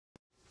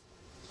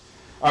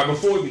All right,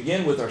 before we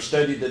begin with our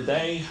study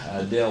today,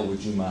 Dale,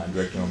 would you mind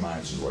directing our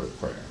minds to a word of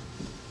prayer?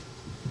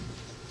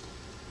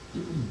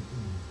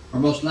 Our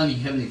most loving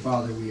Heavenly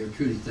Father, we are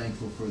truly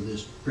thankful for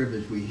this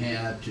privilege we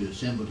have to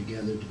assemble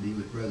together to be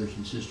with brothers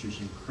and sisters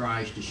in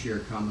Christ, to share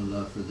common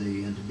love for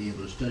Thee, and to be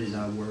able to study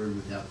Thy Word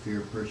without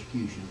fear of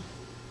persecution,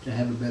 to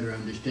have a better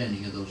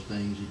understanding of those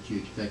things that You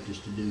expect us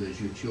to do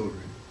as Your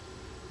children.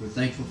 We're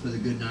thankful for the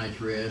good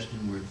night's rest,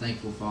 and we're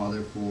thankful,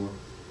 Father, for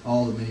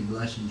all the many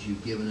blessings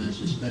You've given us,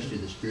 especially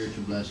the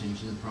spiritual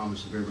blessings and the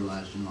promise of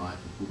everlasting life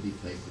if we'll be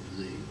faithful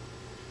to Thee.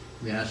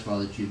 We ask,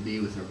 Father, that You'd be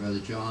with our brother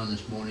John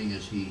this morning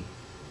as he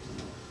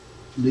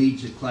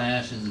leads a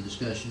class in the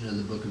discussion of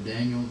the book of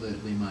Daniel,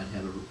 that we might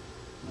have a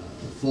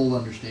full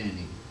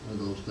understanding of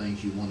those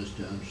things You want us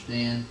to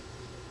understand.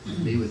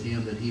 Be with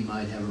him that he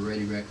might have a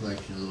ready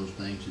recollection of those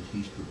things that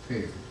he's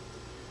prepared.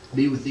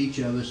 Be with each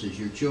of us as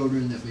Your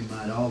children, that we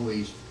might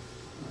always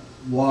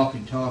walk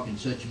and talk in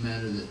such a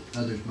manner that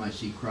others might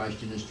see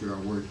Christ in us through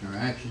our words and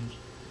our actions,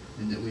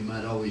 and that we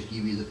might always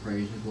give You the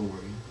praise and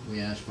glory.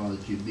 We ask, Father,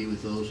 that You'd be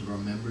with those of our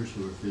members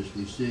who are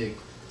physically sick.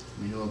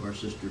 We know of our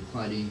sister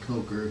Clydine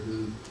Coker,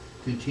 who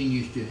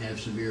continues to have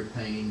severe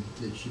pain,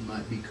 that she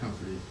might be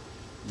comforted.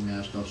 And we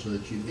ask also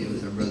that You'd be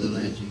with our brother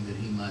Lansing, that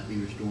he might be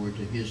restored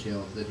to his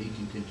health, that he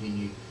can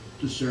continue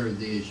to serve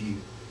Thee as You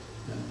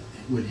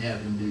would have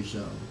him do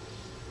so.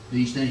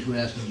 These things we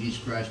ask in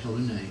Jesus Christ's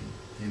holy name.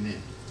 Amen.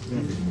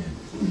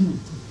 Amen.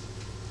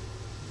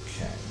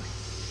 Okay.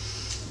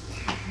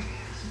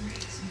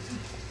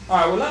 All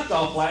right, we left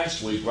off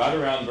last week right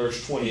around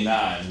verse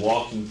 29,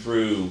 walking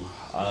through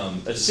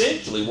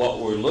essentially what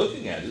we're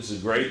looking at. This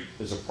is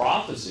a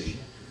prophecy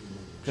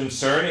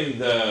concerning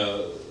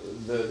the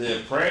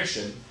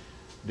oppression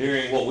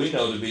during what we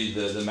know to be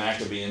the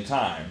Maccabean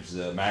times,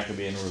 the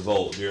Maccabean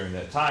revolt during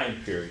that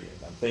time period.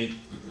 I think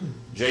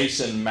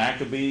Jason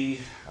Maccabee,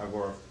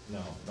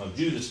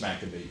 Judas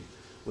Maccabee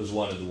was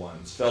one of the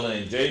ones. A fellow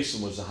named Jason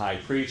was the high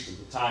priest at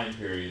the time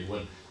period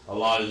when a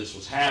lot of this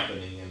was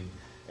happening.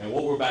 And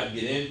what we're about to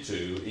get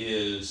into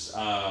is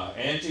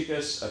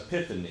Antiochus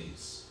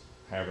Epiphanes.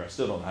 However, I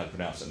still don't know how to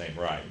pronounce the name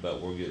right,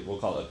 but we'll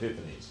call it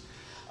Epiphanes.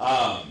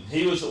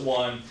 He was the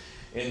one,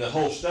 in the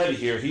whole study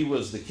here, he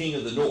was the king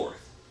of the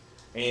north.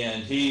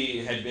 And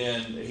he had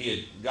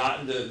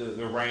gotten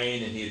the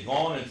reign, and he had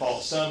gone and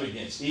fought some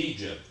against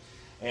Egypt.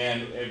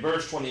 And in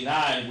verse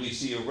 29, we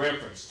see a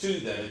reference to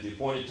that. At the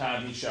appointed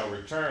time he shall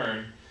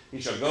return, he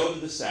shall go to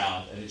the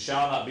south, and it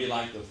shall not be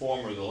like the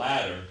former or the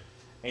latter.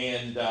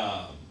 And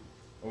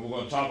we're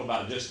going to talk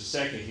about in just a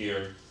second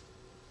here.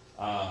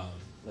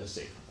 Let's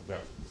see, I've got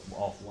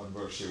off one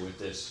verse here with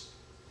this.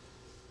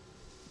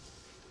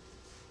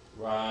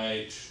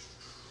 Right.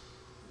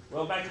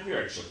 Well, back up here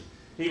actually.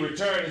 He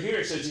returned, here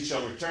it says he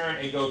shall return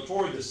and go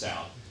toward the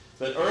south.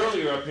 But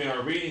earlier up in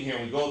our reading here,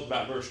 when we go up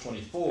about verse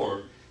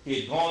 24, he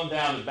had gone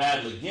down to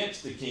battle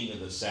against the king of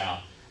the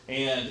south.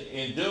 And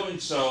in doing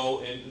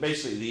so, in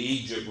basically the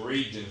Egypt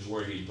regions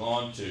where he'd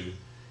gone to,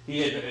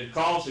 he had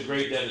caused a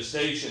great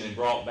devastation and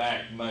brought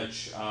back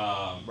much,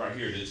 right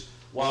here it is,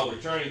 while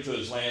returning to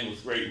his land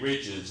with great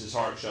riches, his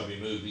heart shall be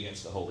moved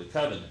against the Holy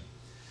Covenant.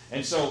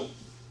 And so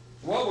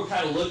what we're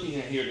kind of looking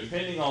at here,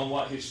 depending on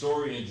what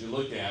historians you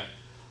look at,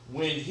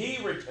 when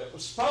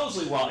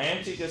supposedly while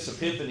Antiochus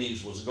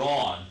Epiphanes was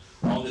gone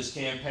on this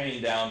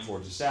campaign down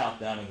towards the south,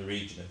 down in the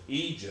region of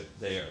Egypt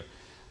there,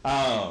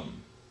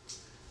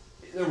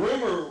 the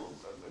rumor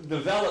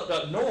developed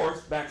up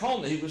north, back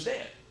home, that he was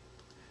dead.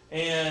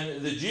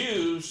 And the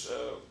Jews,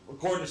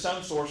 according to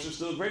some sources,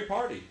 threw a great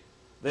party.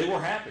 They were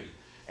happy.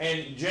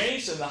 And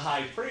Jason, the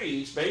high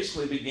priest,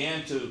 basically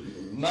began to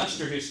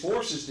muster his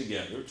forces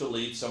together to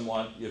lead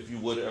somewhat, if you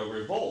would, a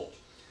revolt.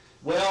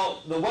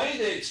 Well, the way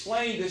they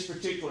explain this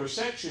particular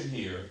section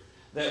here,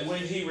 that when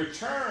he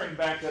returned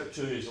back up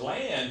to his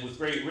land with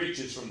great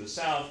riches from the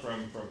south,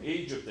 from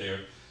Egypt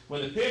there,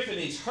 when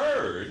Epiphanes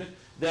heard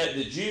that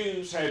the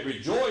Jews had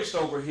rejoiced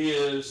over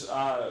his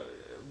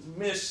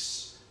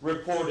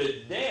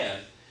misreported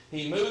death,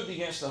 he moved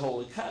against the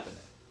Holy Covenant.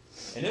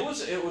 And it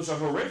was a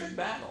horrific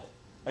battle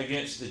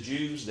against the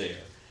Jews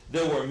there.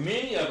 There were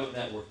many of them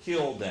that were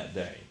killed that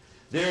day.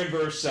 There in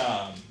verse,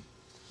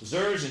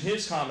 Zers in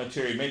his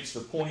commentary makes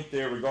the point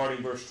there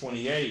regarding verse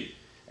 28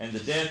 and the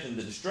death and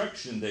the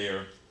destruction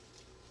there.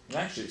 And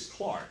actually it's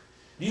Clark.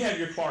 Do you have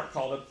your Clark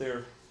called up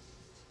there?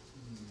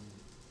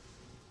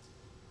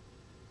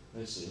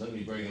 Let's see, let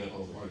me bring it up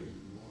over here.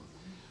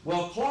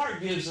 Well, Clark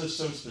gives us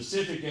some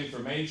specific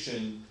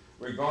information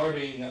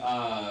regarding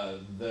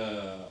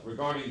the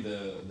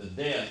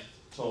death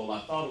toll.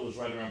 I thought it was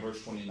right around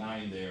verse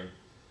 29 there,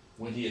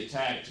 when he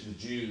attacked the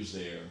Jews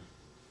there.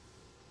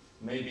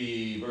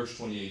 Maybe verse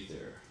 28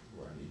 there,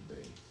 where I need to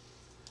be.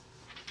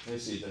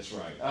 Let's see if that's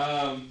right.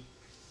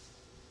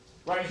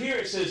 Right here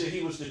it says that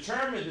he was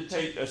determined to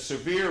take a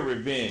severe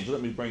revenge.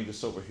 Let me bring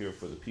this over here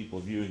for the people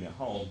viewing at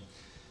home.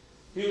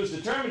 He was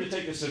determined to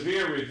take a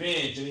severe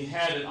revenge, and he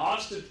had an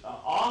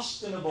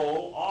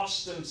ostensible,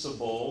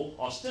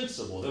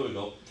 there we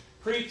go,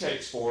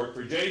 pretext for it,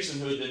 for Jason,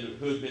 who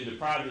had been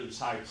deprived of his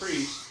high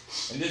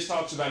priest. And this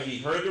talks about he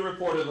heard the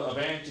report of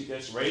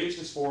Antiochus, raised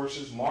his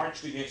forces,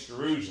 marched against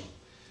Jerusalem.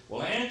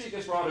 Well,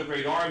 Antiochus brought a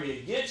great army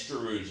against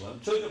Jerusalem,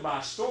 took it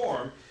by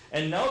storm,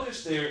 and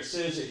notice there it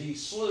says that he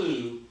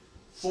slew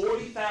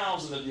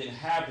 40,000 of the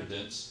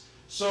inhabitants,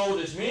 sold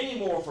as many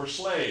more for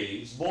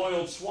slaves,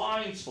 boiled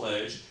swine's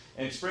flesh,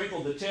 and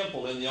sprinkled the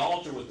temple and the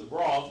altar with the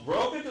broth,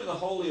 broke into the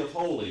Holy of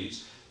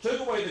Holies, took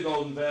away the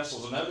golden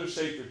vessels and other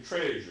sacred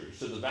treasures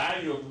to the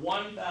value of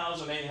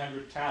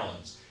 1,800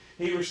 talents.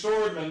 He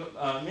restored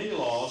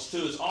Menelaus to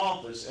his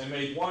office and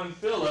made one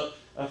Philip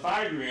of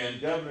Phrygian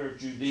governor of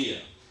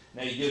Judea.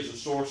 Now he gives the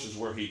sources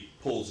where he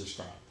pulls this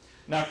from.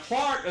 Now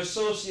Clark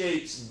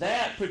associates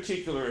that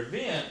particular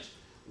event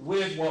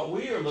with what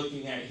we are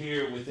looking at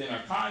here within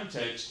our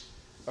context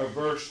of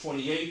verse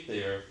 28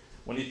 there,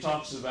 when he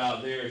talks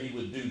about there he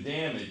would do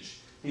damage.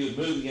 He would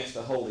move against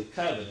the holy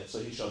covenant, so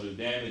he shall do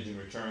damage and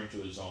return to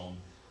his own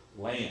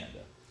land.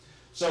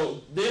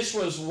 So this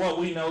was what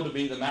we know to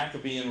be the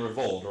Maccabean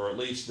revolt, or at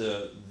least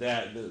the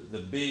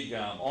big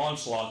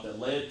onslaught that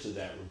led to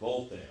that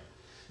revolt there.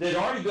 They had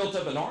already built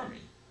up an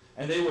army,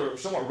 and they were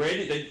somewhat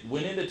ready. They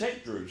went in to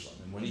take Jerusalem,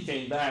 and when he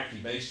came back, he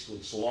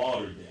basically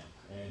slaughtered them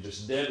and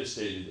just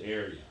devastated the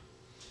area.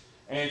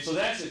 And so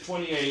that's at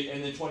 28,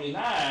 and then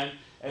 29,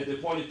 at the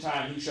appointed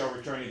time he shall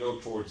return and go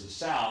towards the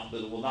south,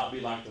 but it will not be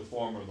like the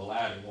former or the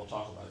latter, and we'll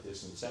talk about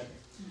this in a second.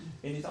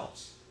 Any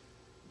thoughts?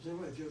 Is that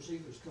what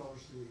Josephus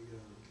caused the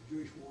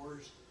Jewish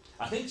wars?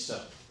 I think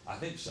so. I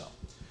think so.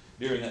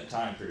 During that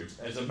time period.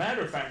 As a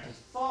matter of fact, I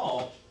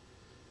thought,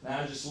 now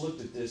I just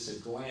looked at this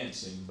at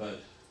glancing,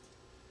 but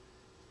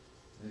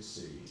let's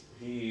see.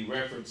 He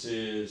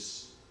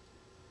references,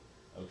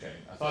 okay,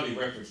 I thought he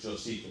referenced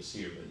Josephus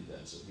here, but he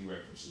doesn't. He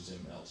references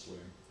him elsewhere.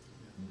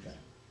 Okay.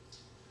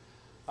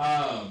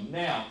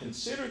 Now,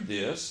 consider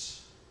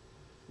this.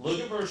 Look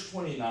at verse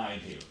 29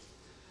 here.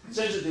 It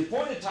says, at the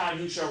appointed time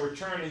he shall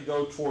return and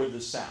go toward the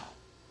south.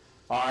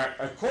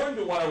 According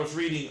to what I was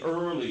reading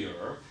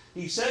earlier,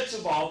 he sets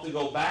about to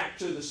go back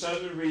to the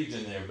southern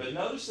region there. But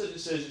notice that it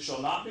says it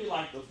shall not be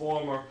like the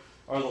former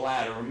or the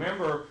latter.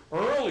 Remember,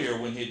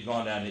 earlier when he had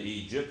gone down to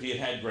Egypt, he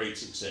had great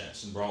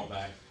success and brought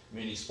back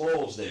many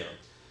spoils there.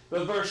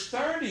 But verse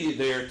 30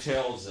 there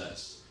tells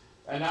us,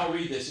 and I'll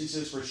read this. He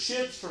says, for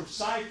ships from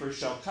Cyprus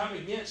shall come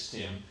against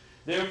him.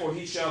 Therefore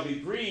he shall be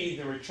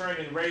grieved and return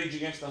in rage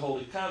against the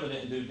holy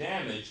covenant and do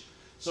damage.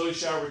 So he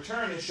shall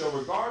return and show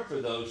regard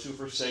for those who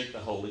forsake the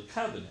holy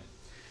covenant.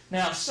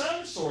 Now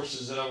some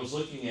sources that I was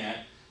looking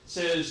at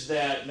says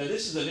that, now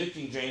this is the New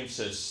King James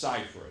says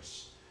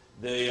Cyprus.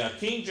 The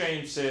King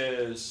James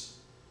says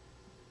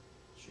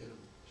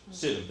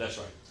Siddim, that's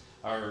right.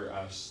 Or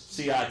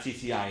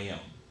C-I-T-T-I-M,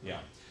 yeah.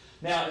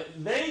 Now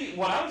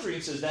what I was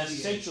reading says that's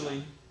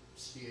essentially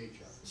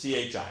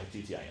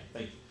C-H-I-T-T-I-M,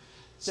 thank you.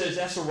 Says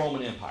that's the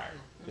Roman Empire,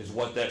 is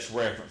what that's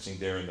referencing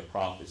there in the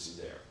prophecy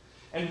there.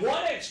 And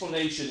one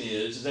explanation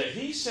is that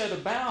he set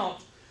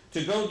about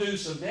to go do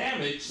some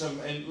damage,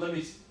 and let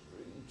me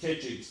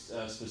catch you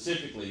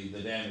specifically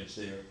the damage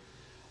there.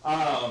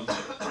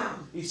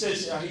 He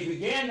says, he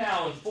began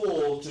now in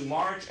full to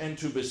march and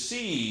to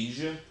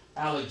besiege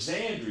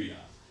Alexandria.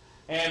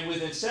 And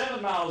within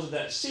 7 miles of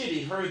that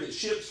city, heard that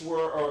ships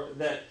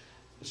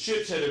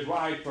had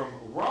arrived from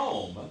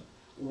Rome,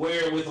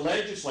 where with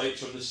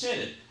legislates from the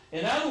Senate.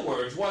 In other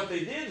words, what they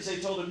did is they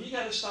told him, you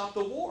got to stop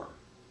the war.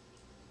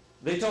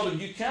 They told him,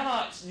 you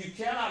cannot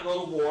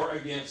go to war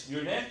against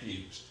your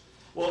nephews.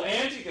 Well,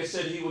 Antiochus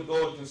said he would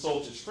go and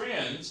consult his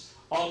friends,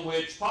 on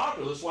which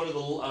Populus, one of the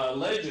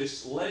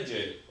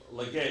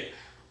legate,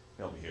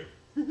 help me here.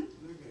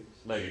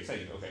 Legate,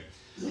 thank you, okay.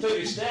 Took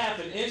his staff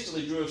and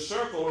instantly drew a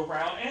circle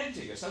around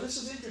Antiochus. Now this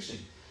is interesting.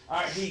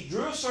 All right, he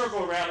drew a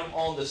circle around him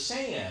on the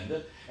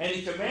sand, and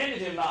he commanded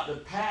him not to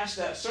pass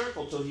that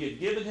circle till he had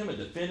given him a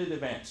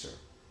definitive answer.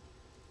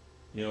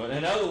 You know,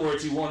 in other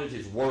words, he wanted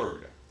his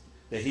word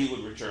that he would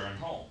return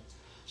home.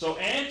 So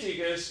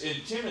Antiochus,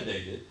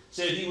 intimidated,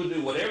 said he would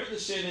do whatever the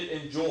Senate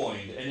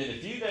enjoined, and in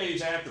a few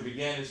days after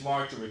began his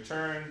march to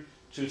return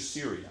to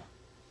Syria.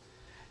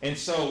 And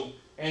so,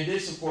 and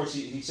this, of course,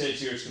 he says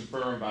here is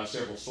confirmed by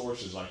several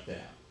sources like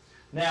that.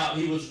 Now,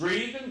 he was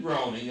grieved and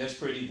groaning, that's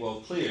pretty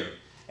well clear.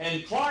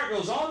 And Clark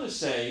goes on to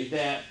say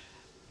that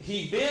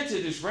he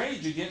vented his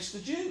rage against the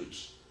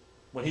Jews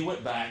when he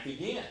went back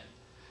again.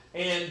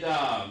 And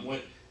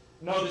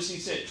notice he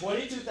sent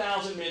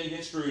 22,000 men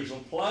against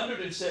Jerusalem, plundered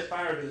and set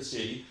fire to the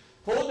city,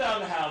 pulled down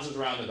the houses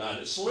round about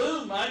it,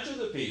 slew much of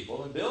the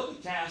people, and built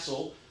a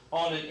castle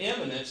on an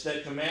eminence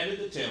that commanded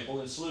the temple,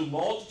 and slew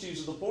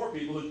multitudes of the poor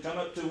people who had come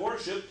up to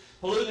worship,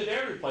 polluted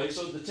every place,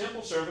 so that the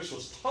temple service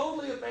was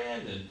totally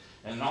abandoned,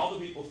 and all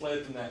the people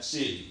fled from that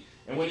city.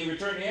 And when he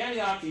returned to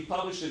Antioch, he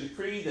published a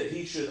decree that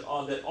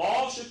that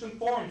all should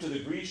conform to the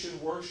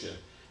Grecian worship,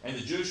 and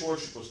the Jewish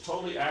worship was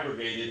totally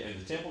abrogated, and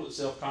the temple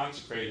itself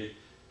consecrated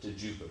to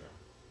Jupiter.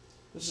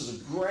 This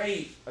is a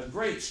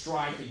great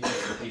strike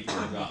against the people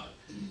of God.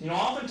 You know,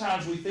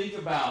 oftentimes we think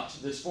about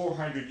this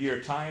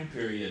 400-year time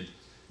period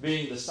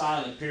being the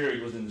silent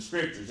period within the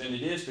Scriptures, and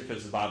it is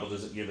because the Bible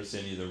doesn't give us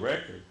any of the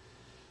record.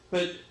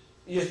 But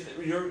we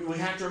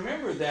have to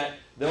remember that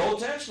the Old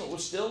Testament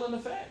was still in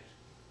effect.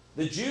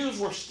 The Jews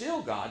were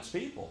still God's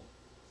people,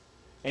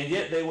 and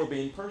yet they were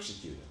being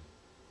persecuted,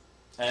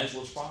 as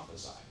was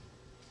prophesied.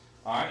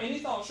 All right, any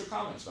thoughts or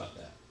comments about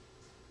that?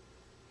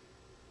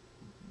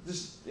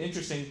 Just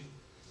interesting.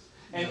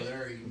 And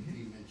there he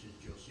mentions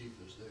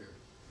Josephus there.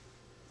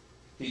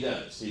 He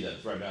does,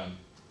 right down,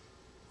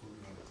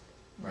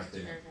 right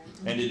there.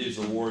 And it is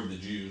the war of the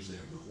Jews there,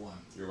 book 1.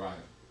 You're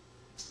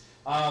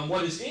right.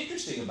 What is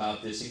interesting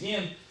about this,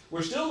 again,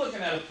 we're still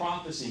looking at a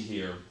prophecy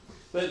here,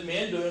 but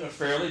men doing a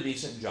fairly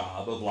decent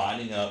job of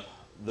lining up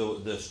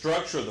the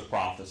structure of the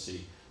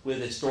prophecy with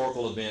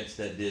historical events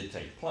that did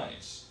take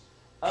place.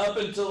 Up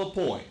until a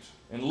point,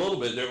 in a little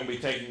bit, they're going to be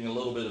taking a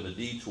little bit of a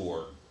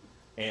detour,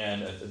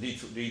 and a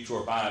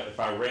detour, if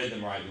I read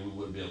them right, we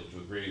wouldn't be able to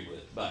agree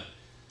with, but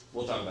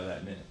we'll talk about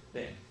that in a minute.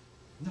 Dan?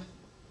 No.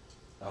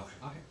 Okay.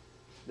 I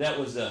That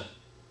was I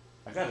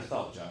got a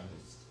thought, John.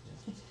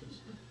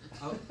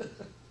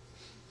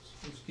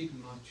 was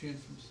keeping my chin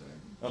from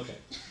sagging. Okay.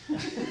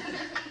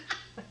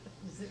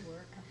 Does it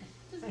work?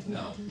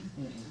 No.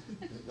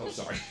 Oh,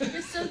 sorry.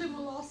 It's something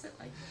we'll all sit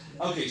like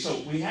that. Okay,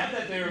 so we have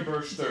that there in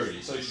verse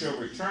 30. So he shall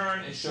return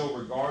and show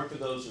regard for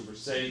those who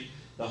forsake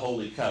the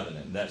holy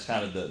covenant. That's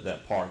kind of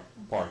that part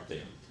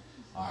there.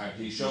 All right,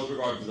 he showed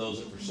regard for those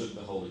that forsook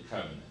the holy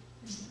covenant.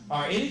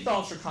 All right, any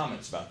thoughts or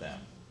comments about that?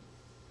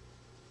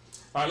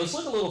 All right, let's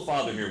look a little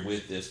farther here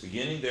with this,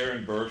 beginning there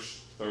in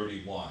verse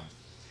 31.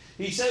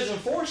 He says, and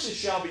forces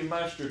shall be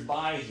mustered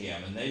by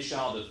him, and they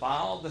shall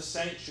defile the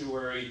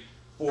sanctuary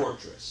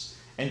fortress.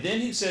 And then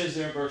he says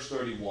there in verse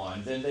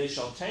 31, then they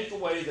shall take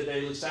away the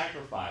daily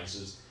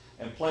sacrifices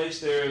and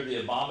place there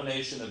the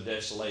abomination of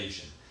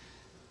desolation.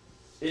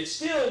 It's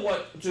still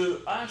what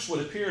to us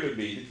would appear to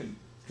be the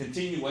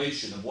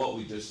continuation of what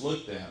we just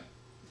looked at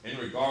in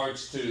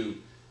regards to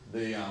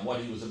the what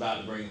he was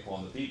about to bring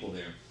upon the people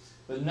there.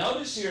 But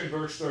notice here in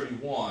verse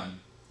 31,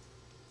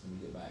 let me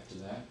get back to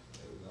that.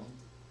 There we go.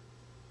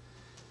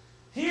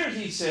 Here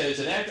he says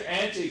that after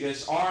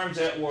Antiochus, arms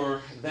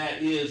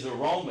that is, the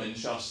Romans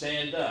shall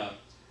stand up.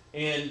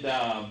 And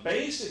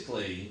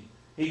basically,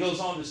 he goes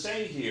on to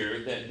say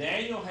here that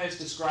Daniel has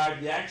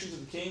described the actions of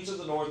the kings of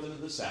the north and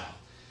of the south,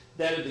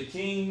 that of the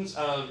kings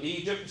of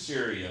Egypt and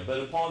Syria. But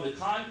upon the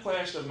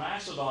conquest of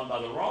Macedon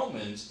by the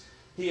Romans,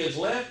 he has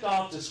left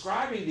off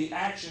describing the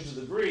actions of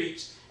the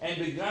Greeks and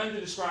begun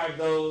to describe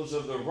those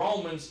of the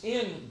Romans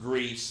in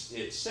Greece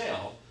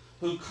itself,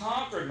 who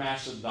conquered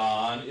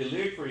Macedon,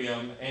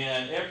 Illyricum,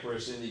 and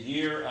Epirus in the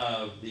year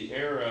of the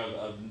era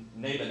of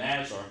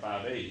Nebuchadnezzar,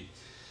 580.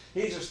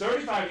 He says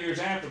 35 years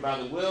after, by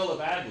the will of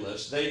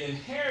Attalus, they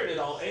inherited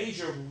all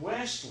Asia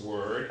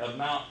westward of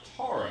Mount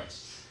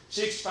Taurus.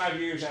 65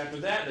 years after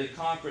that, they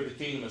conquered the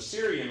kingdom of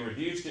Syria and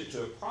reduced it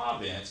to a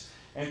province.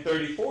 And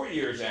 34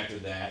 years after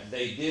that,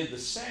 they did the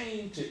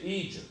same to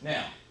Egypt.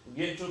 Now,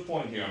 we're getting to a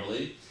point here, I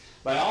believe.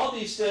 By all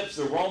these steps,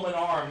 the Roman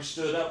army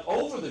stood up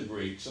over the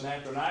Greeks, and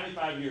after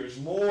 95 years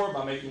more,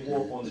 by making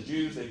war upon the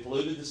Jews, they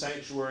polluted the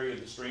sanctuary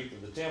of the strength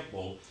of the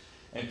temple,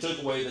 and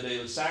took away the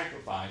daily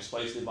sacrifice,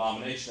 placed the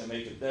abomination, and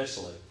make it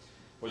desolate.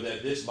 For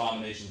that this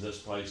abomination is thus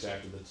placed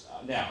after the...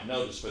 Now,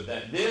 notice, for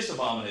that this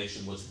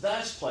abomination was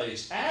thus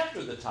placed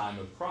after the time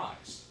of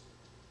Christ.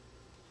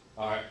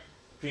 All right.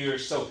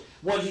 So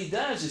what he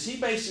does is he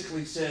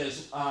basically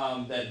says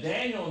that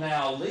Daniel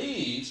now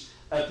leaves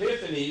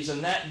Epiphanes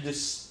and that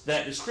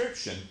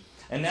description,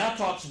 and now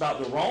talks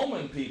about the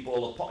Roman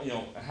people,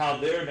 how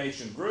their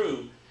nation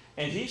grew,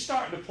 and he's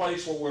starting to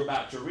place what we're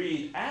about to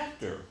read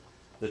after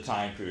the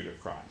time period of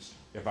Christ,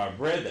 if I've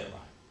read that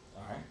right.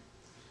 All right?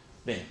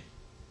 Ben.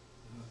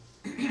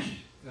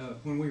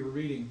 When we were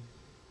reading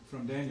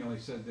from Daniel, he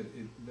said that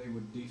they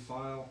would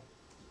defile,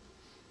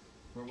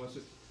 where was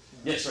it?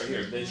 Yes, right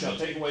here. They shall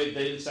take away the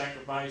daily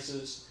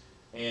sacrifices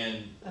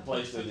and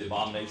place there the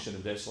abomination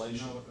of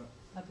desolation. No, Up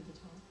at the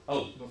top.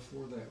 Oh,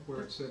 before that,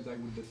 where it said they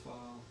would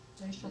defile.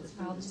 They shall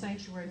defile the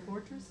sanctuary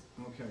fortress.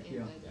 Okay,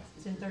 yeah.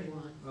 It's in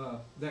 31.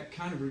 That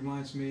kind of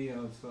reminds me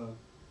of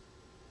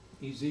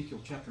Ezekiel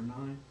chapter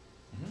 9,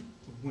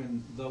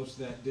 when those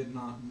that did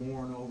not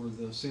mourn over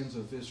the sins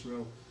of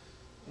Israel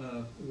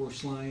were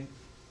slain.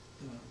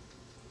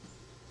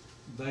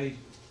 They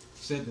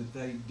said that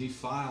they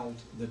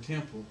defiled the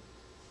temple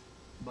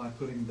by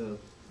putting the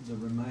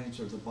remains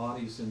or the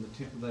bodies in the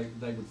temple.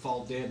 They would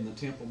fall dead in the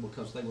temple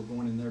because they were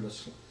going in there to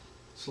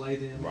slay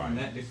them, right. And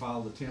that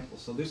defiled the temple.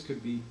 So this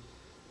could be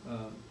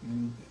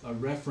a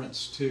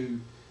reference to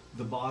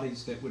the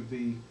bodies that would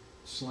be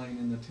slain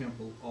in the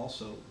temple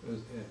also,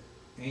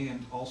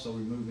 and also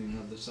removing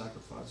of the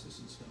sacrifices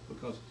and stuff,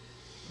 because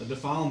the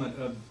defilement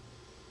of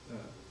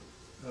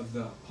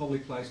the holy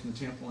place and the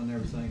temple and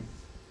everything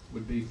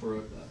would be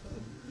for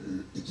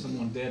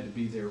someone dead to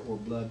be there or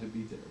blood to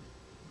be there.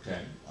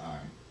 okay. All right.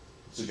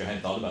 So I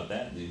hadn't thought about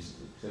that,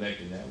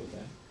 connecting that with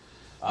that.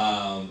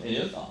 Any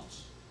other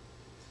thoughts?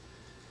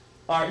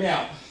 All right,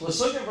 now, let's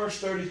look at verse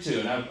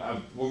 32,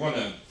 and we're going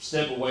to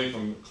step away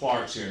from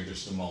Clark's here in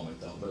just a moment,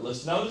 though. But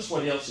let's notice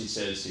what else he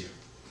says here.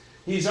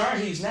 He's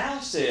now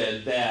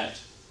said that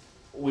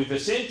we've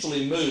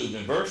essentially moved,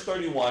 in verse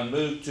 31,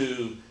 moved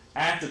to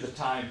after the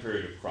time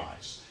period of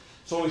Christ.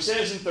 So he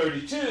says in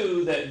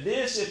 32 that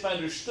this, if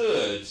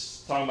understood,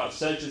 talking about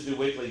such as do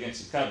wickedly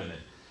against the covenant,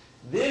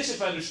 this,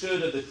 if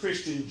understood of the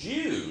Christian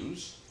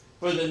Jews,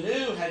 for the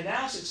new had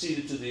now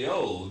succeeded to the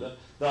old,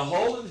 the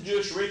whole of the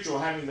Jewish ritual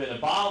having been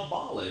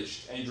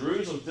abolished, and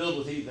Jerusalem filled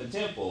with heathen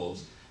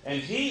temples,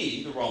 and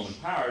he, the Roman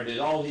power, did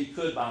all he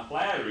could by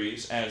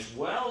flatteries as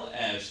well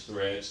as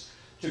threats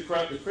to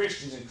corrupt the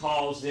Christians and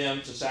cause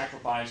them to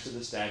sacrifice to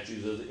the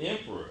statues of the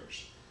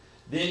emperors.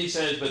 Then he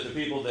says, but the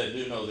people that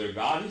do know their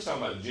God, he's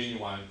talking about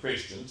genuine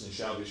Christians, and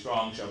shall be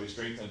strong, shall be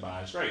strengthened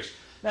by his grace.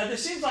 Now,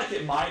 this seems like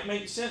it might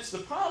make sense. The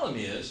problem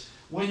is,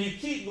 when you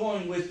keep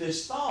going with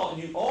this thought,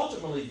 you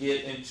ultimately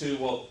get into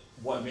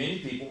what many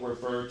people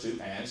refer to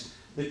as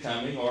the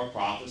coming or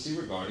prophecy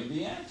regarding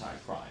the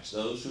Antichrist,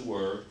 those who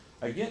were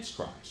against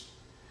Christ.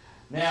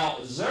 Now,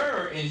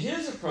 Zur, in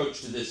his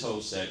approach to this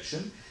whole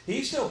section,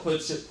 he still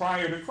puts it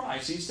prior to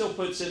Christ. He still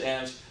puts it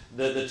as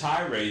the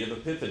tirade of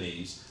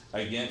Epiphanes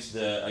against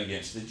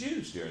the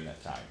Jews during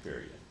that time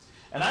period.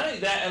 And I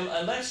think that,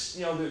 unless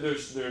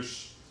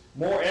there's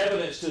more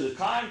evidence to the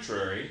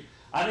contrary,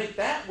 I think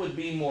that would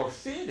be more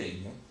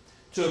fitting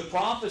to a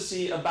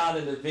prophecy about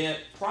an event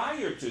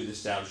prior to the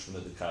establishment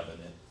of the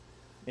covenant,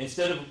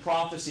 instead of a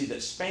prophecy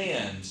that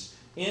spans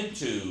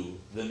into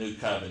the new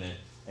covenant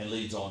and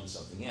leads on to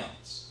something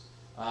else.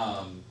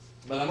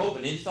 But I'm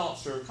open. Any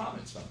thoughts or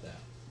comments about that?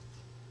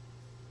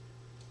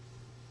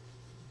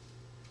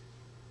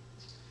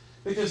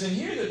 Because in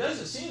here there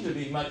doesn't seem to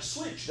be much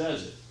switch,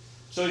 does it?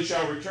 So he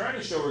shall return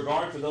and show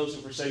regard for those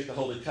who forsake the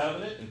holy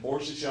covenant, and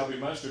forces shall be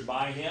mustered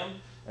by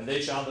him, and they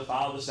shall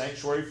defile the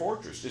sanctuary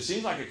fortress. It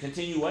seems like a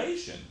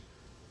continuation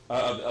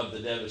of the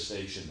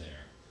devastation there.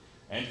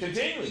 And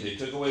continually they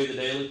took away the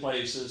daily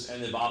places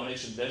and the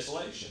abomination of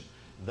desolation.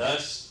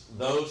 Thus,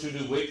 those who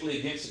do wickedly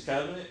against the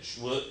covenant,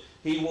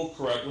 he will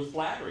corrupt with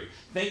flattery.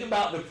 Think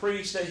about the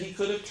priests that he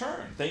could have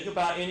turned. Think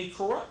about any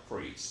corrupt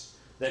priests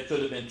that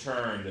could have been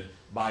turned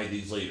by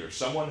these leaders.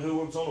 Someone who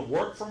was going to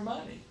work for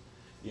money.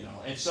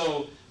 And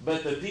so,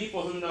 but the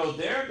people who know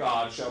their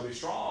God shall be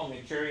strong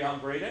and carry on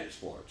great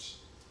exploits.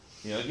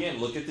 Again,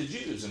 look at the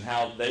Jews and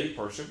how they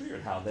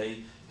persevered, how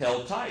they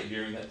held tight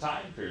during that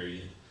time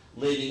period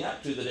leading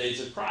up to the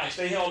days of Christ.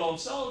 They held on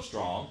so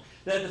strong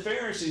that the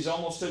Pharisees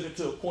almost took it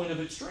to a point of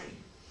extreme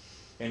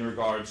in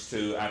regards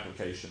to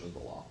application of the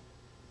law.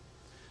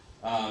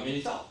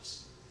 Any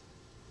thoughts?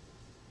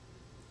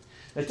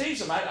 Now, tell you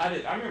something,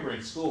 I remember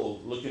in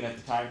school looking at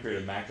the time period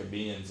of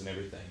Maccabees and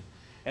everything.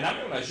 And I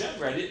remember when I was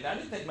younger, I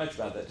didn't think much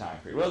about that time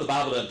period. Well, the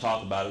Bible doesn't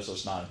talk about it, so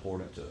it's not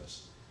important to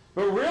us.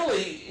 But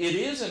really, it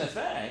is in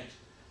effect,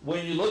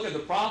 when you look at the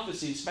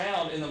prophecies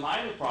found in the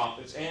minor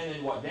prophets and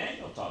in what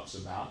Daniel talks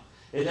about,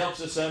 it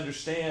helps us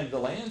understand the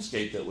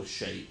landscape that was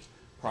shaped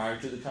prior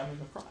to the coming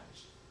of Christ.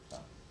 So,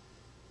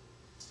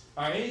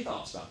 all right, any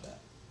thoughts about that?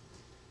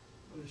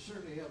 Well, it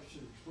certainly helps to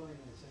explain,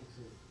 I think,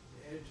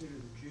 the attitude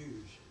of the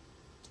Jews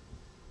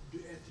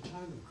at the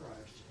time of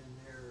Christ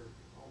and their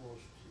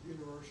almost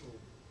universal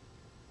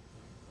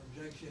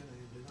objection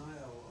and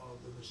denial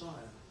of the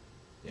Messiah.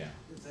 Yeah.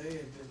 That they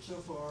had been so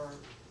far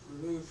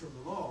removed from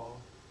the law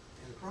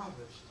and the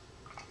prophets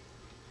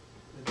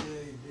that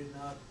they did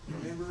not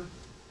remember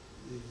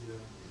the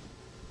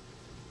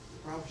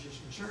prophecies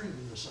concerning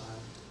the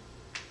Messiah,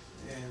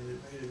 and it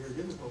made it very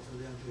difficult for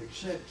them to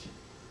accept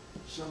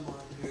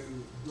someone who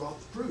brought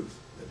the proof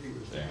that he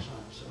was the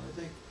Messiah. So I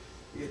think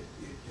it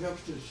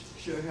helps to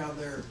show how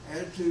their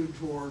attitude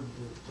toward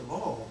the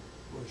law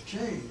was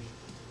changed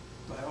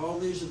by all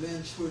these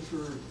events which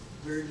were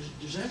very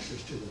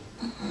disastrous to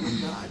them.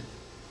 They died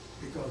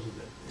because of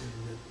it.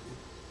 And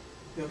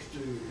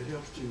it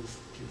helps to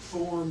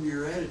form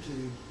your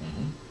attitude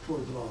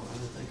toward the law.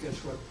 And I think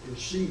that's what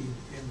is seen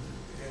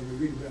and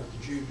we read about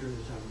the Jews during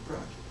the time of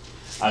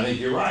Christ. I think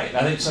you're right.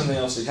 I think something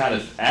else to kind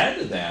of add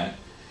to that,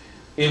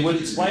 it would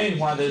explain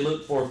why they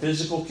looked for a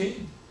physical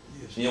king.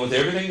 Yes. With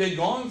everything they'd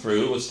gone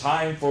through, it was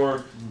time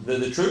for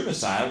the true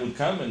Messiah would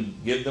come and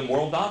give them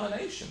world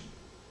domination.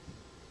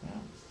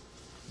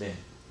 Ben?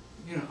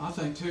 I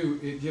think too,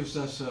 it gives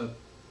us a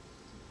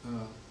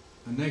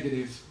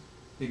negative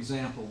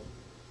example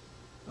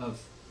of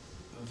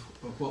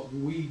what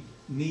we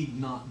need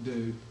not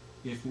do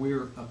if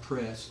we're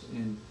oppressed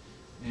and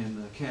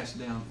cast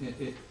down.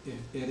 At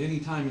any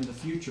time in the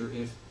future,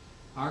 if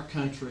our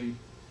country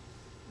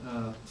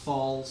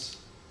falls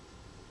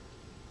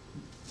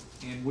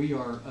and we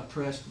are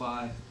oppressed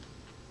by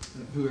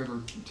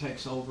whoever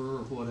takes over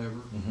or whatever,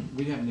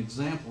 we have an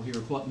example here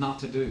of what not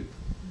to do.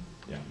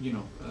 Yeah.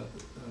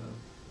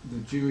 The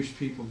Jewish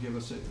people give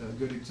us a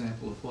good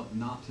example of what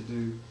not to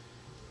do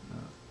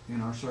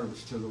in our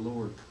service to the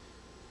Lord.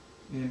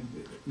 And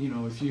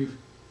if you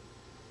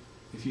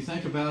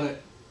think about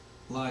it,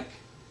 like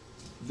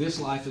this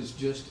life is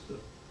just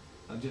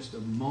a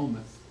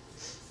moment,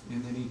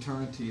 and then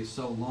eternity is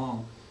so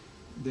long.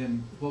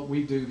 then what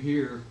we do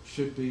here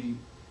should be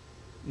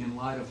in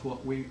light of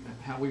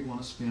how we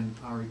want to spend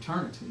our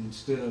eternity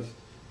instead of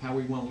how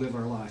we want to live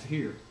our life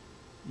here.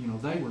 You know,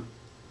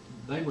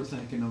 they were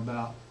thinking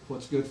about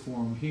what's good for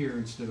them here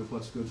instead of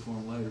what's good for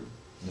them later.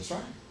 That's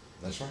right.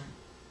 That's right.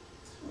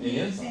 The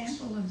Any other thoughts?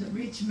 example of the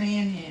rich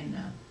man and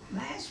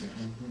Lazarus.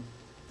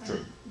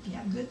 True. You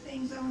have good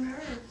things on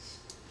earth,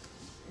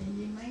 and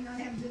you may not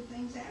have good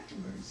things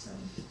afterwards, so.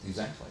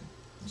 Exactly.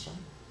 That's right.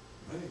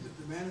 I think that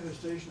the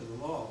manifestation of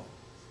the law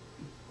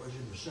was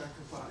in the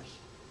sacrifice,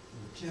 in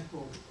the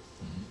temple,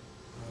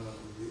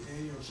 the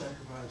annual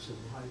sacrifice of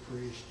the high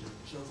priest and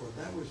so forth.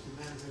 That was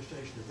the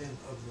manifestation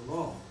of the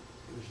law.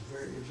 It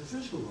was a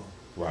physical law.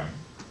 Right.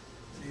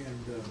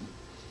 And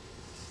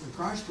when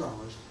Christ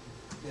promised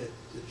that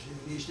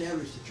when he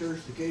established the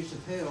church, the gates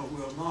of hell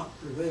will not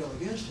prevail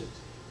against it,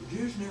 the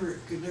Jews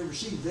could never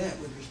see that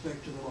with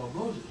respect to the law of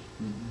Moses,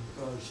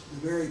 because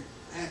the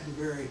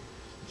very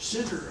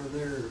center of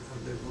their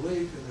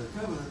belief and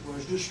their covenant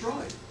was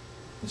destroyed.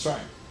 That's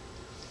right.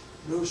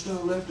 No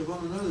stone left of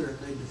one another, and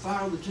they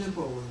defiled the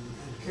temple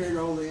and carried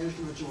all the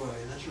instruments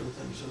away and that sort of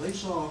thing. So they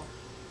saw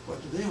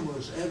what to them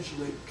was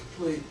absolute,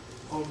 complete,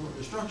 ultimate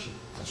destruction.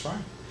 That's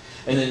right.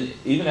 And then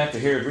even after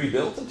Herod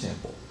rebuilt the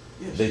temple,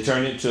 Yes. they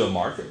turned it into a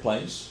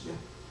marketplace, Yeah.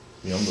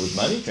 you know, with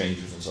money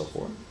changers and so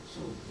forth.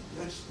 So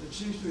it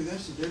seems to me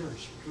that's the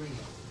difference between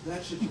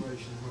that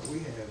situation and what we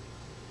have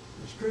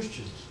as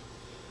Christians,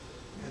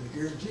 and the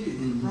guarantee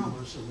and the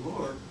promise of the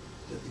Lord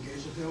that the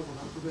gates of hell will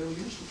not prevail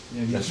against it.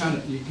 Yeah, That's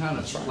you kind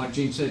That's right. of, like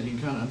Gene said, you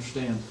can kind of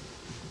understand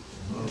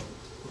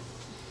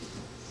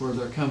where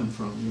they're coming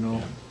from, you know,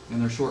 Yeah.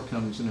 and their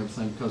shortcomings and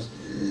everything, because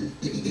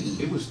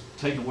it was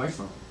taken away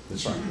from them.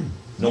 That's right.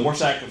 No more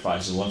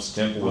sacrifices once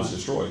the temple was Right.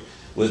 destroyed.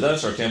 With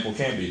us, our temple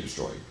can be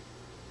destroyed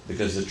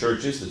because the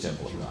church is the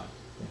temple of God.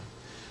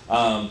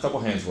 Yeah.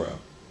 Couple hands were up.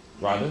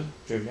 Rhonda,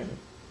 do you have your hand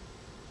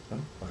up?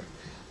 No? Okay.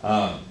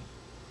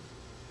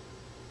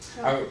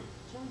 So, I- John,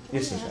 can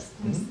yes, I Miss ask,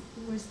 Jack.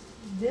 was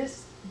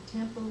this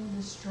temple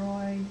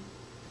destroyed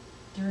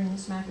during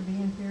this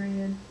Maccabean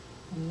period,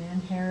 and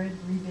then Herod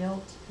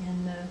rebuilt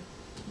in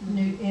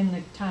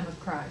the time of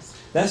Christ?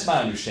 That's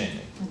my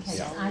understanding. Okay,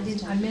 Yeah.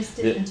 I missed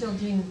it Yeah. until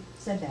Jean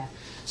said that.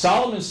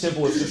 Solomon's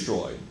temple was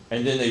destroyed,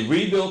 and then they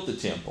rebuilt the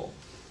temple.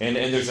 And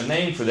there's a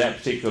name for that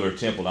particular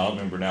temple. I don't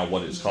remember now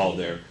what it's called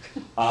there.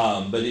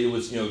 But it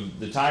was, you know,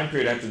 the time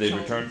period after they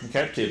returned from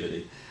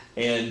captivity.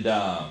 And,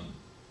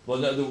 well,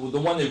 the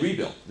one they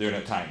rebuilt during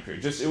that time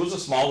period. It was a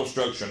smaller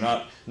structure,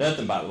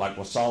 nothing about like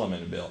what Solomon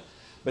had built.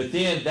 But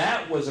then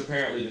that was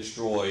apparently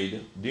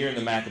destroyed during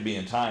the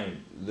Maccabean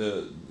time,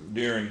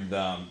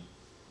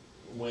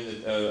 when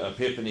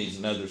Epiphanes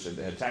and others had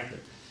attacked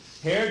it.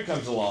 Herod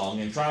comes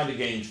along and trying to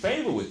gain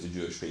favor with the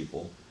Jewish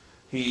people,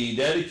 he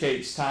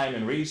dedicates time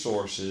and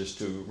resources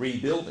to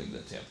rebuilding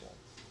the temple,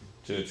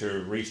 to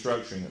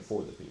restructuring it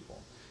for the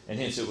people. And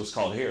hence it was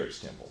called Herod's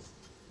temple.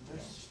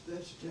 That's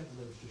the temple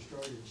that was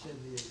destroyed in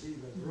 70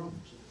 AD by the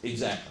Romans.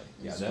 Exactly.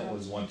 Yeah, that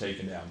was one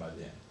taken down by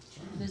them.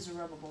 The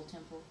Zerubbabel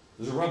temple.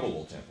 The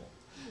Zerubbabel temple.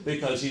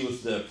 Because he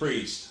was the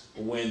priest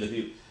when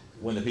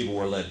the people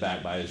were led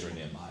back by Ezra and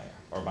Nehemiah,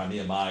 or by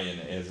Nehemiah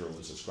and Ezra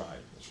was a scribe.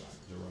 That's right,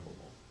 Zerubbabel.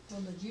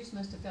 Well, the Jews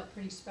must have felt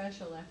pretty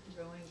special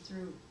after going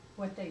through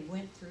what they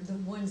went through, the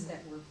ones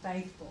that were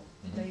faithful.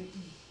 Mhm.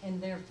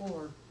 And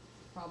therefore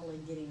probably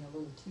getting a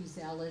little too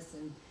zealous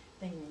and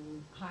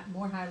thinking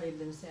more highly of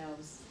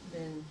themselves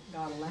than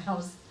God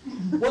allows.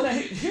 Well,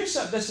 now,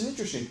 that's an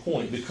interesting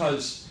point,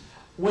 because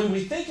when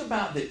we think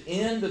about the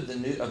end of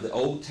the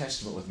Old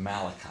Testament with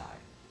Malachi,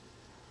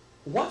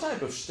 what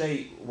type of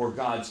state were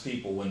God's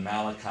people when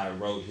Malachi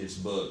wrote his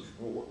book?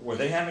 Were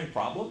they having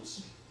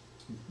problems?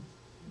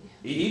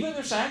 Even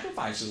their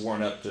sacrifices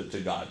weren't up to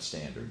God's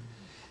standard.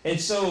 And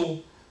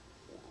so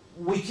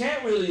we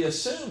can't really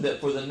assume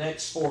that for the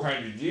next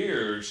 400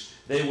 years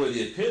they were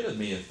the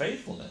epitome of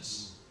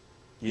faithfulness,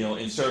 you know,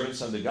 in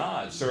service unto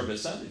God.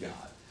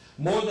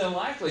 More than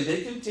likely,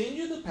 they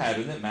continue the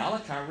pattern that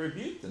Malachi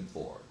rebuked them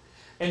for.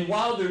 And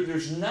while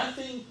there's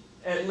nothing,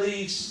 at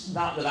least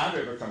not that I've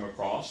ever come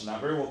across, and I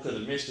very well could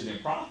have missed it in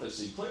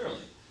prophecy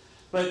clearly,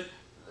 but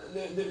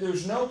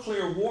there's no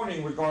clear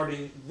warning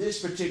regarding this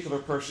particular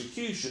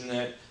persecution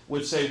that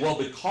would say, well,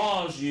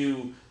 because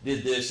you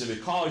did this and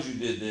because you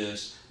did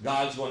this,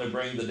 God's going to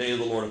bring the day of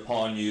the Lord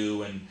upon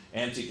you and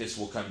Antiochus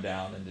will come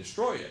down and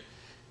destroy it.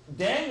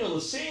 Daniel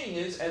is seeing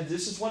it as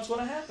this is what's going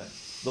to happen.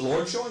 The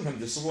Lord showing him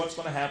this is what's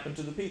going to happen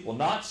to the people.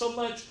 Not so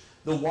much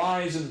the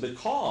whys and the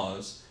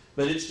because,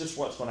 but it's just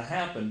what's going to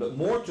happen, but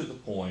more to the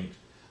point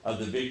of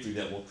the victory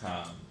that will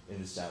come in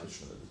the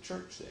establishment of the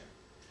church there.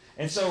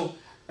 And so,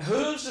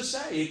 who's to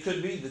say? It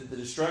could be that the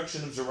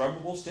destruction of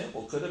Zerubbabel's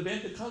temple could have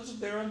been because of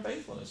their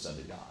unfaithfulness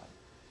unto God.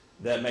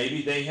 That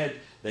maybe they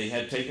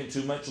had taken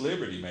too much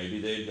liberty. Maybe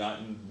they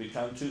had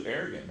become too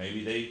arrogant.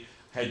 Maybe they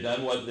had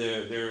done what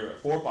their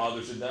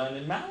forefathers had done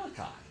in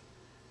Malachi.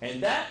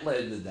 And that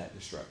led to that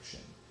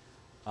destruction.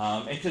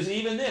 And because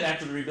even then,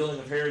 after the rebuilding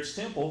of Herod's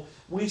temple,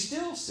 we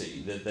still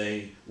see that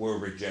they were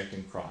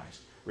rejecting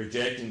Christ,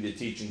 rejecting the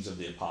teachings of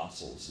the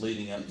apostles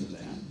leading up to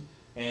that.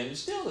 And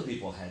still the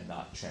people had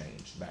not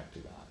changed back to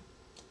God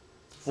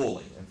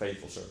fully in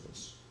faithful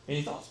service.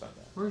 Any thoughts about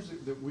that? Where is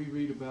it that we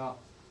read about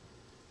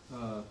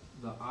the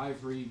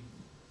ivory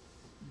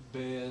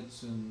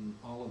beds and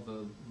all of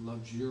the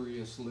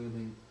luxurious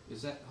living?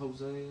 Is that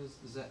Hosea?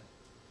 Is that,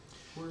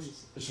 where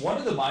is? It's one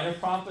of the minor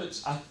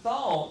prophets. I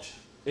thought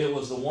it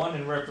was the one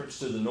in reference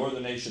to the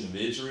northern nation of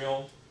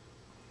Israel.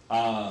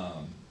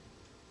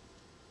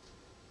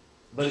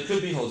 But it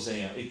could be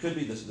Hosea. It could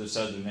be the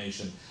southern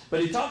nation. But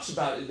he talks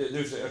about,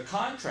 there's a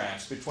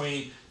contrast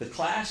between the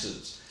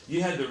classes.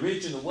 You had the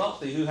rich and the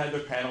wealthy who had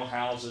their panel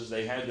houses.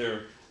 They had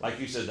their, like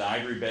you said, the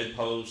ivory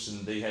bedposts,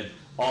 and they had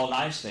all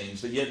nice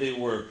things. But yet they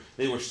were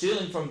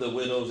stealing from the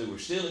widows. They were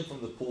stealing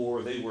from the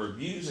poor. They were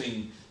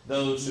abusing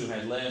those who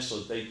had less so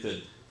that they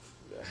could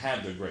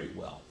have their great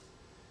wealth.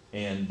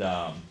 And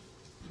that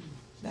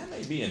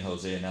may be in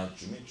Hosea now that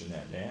you mentioned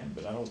that, Dan.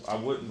 But I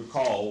wouldn't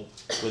recall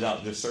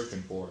without just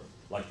searching for it,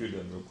 like you're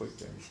doing real quick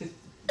there.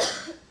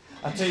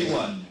 I tell you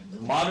what,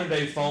 modern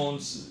day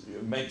phones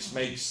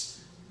makes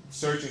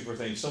searching for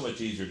things so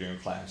much easier during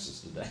classes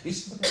today.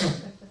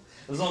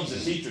 As long as the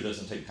teacher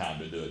doesn't take time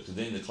to do it, because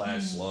then the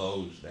class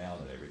slows down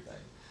and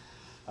everything.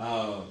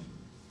 So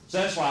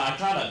that's why I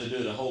try not to do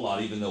it a whole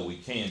lot, even though we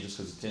can, just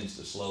because it tends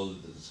to slow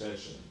the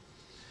discussion.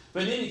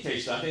 But in any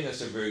case, I think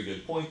that's a very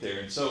good point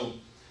there. And so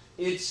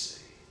it's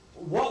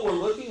what we're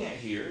looking at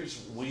here is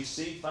we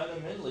see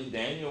fundamentally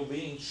Daniel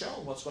being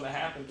shown what's going to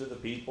happen to the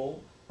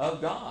people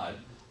of God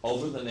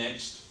over the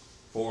next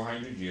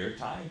 400-year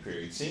time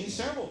period. Seen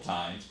several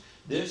times.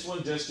 This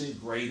one just in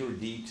greater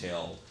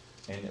detail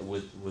and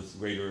with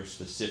greater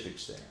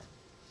specifics there.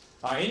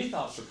 Any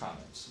thoughts or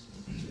comments?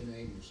 In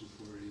Amos is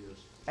where it is.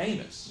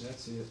 Amos.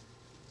 That's it.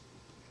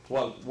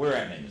 Well, where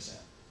at Amos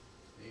at?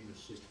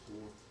 Amos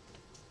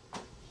 6:4.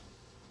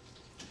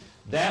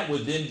 That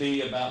would then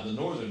be about the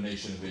northern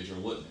nation of Israel,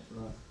 wouldn't it?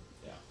 Right.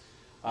 Yeah.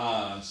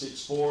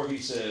 6:4, he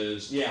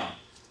says,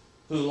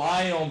 who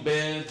lie on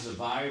beds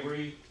of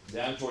ivory,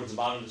 down towards the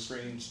bottom of the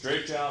screen,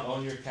 stretch out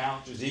on your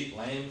couches, eat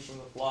lambs from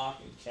the flock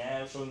and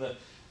calves from the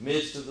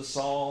midst of the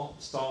stall.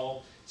 It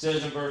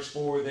says in verse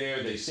 4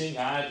 there, they sing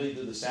idly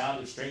to the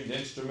sound of stringed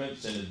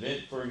instruments and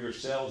invent for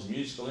yourselves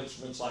musical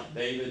instruments like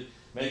David.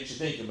 Makes you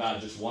think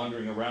about just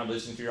wandering around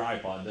listening to your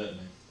iPod, doesn't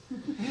it?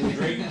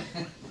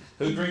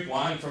 Who drink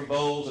wine from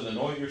bowls and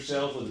anoint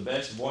yourselves with the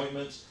best of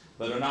ointments,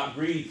 but are not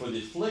grieved for the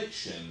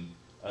affliction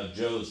of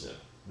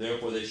Joseph.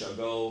 Therefore they shall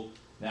go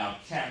now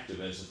captive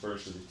as the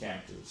first of the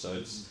captives.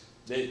 So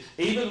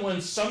even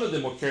when some of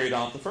them were carried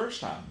off the first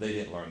time, they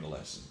didn't learn the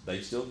lesson.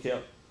 They still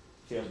kept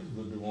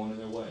going in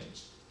their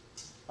ways.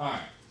 All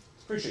right,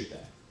 appreciate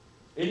that.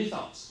 Any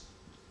thoughts?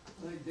 I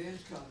think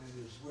Dan's comment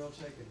is well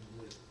taken,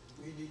 that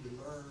we need to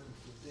learn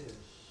from this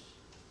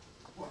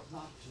what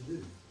not to do.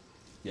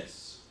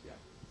 Yes. Yeah.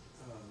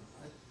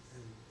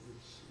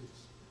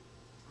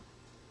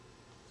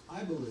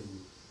 I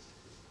believe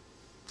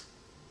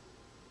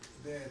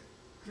that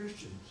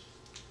Christians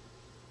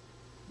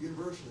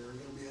universally are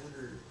going to be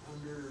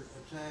under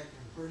attack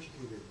and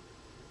persecuted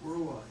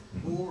worldwide,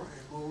 more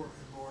and more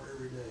and more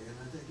every day. And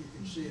I think you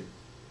can see it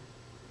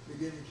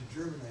beginning to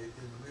germinate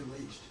in the Middle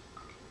East.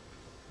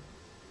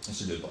 That's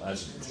a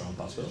strong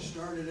possibility. It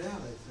started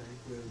out, I think,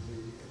 with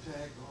the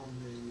attack on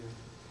the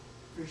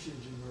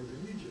Christians in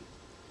northern Egypt,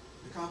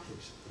 the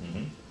Coptics.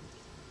 Mm-hmm.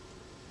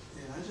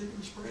 And I think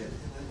it spread,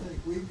 and I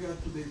think we've got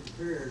to be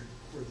prepared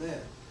for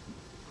that.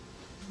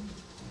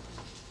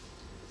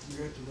 We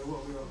have to know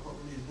what we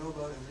need to know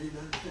about it, and we need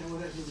to understand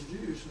what happened to the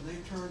Jews when they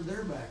turned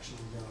their backs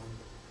on God.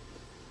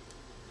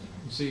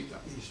 You see,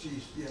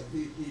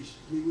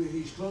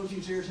 He's closing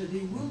his ears and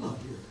he will not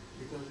hear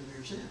because of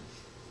your sin.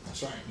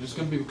 That's right. it's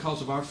going to be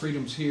because of our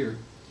freedoms here.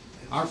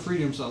 Our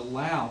freedoms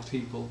allow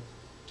people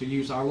to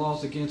use our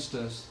laws against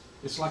us.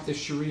 It's like this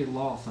Sharia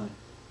law thing.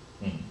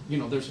 Mm-hmm. You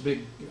know, there's a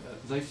big,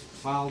 they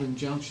filed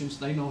injunctions.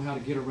 They know how to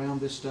get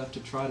around this stuff to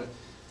try to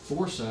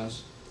force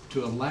us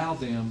to allow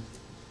them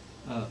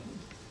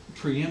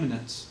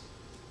preeminence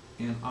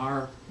in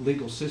our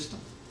legal system.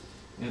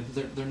 And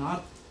they're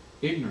not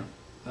ignorant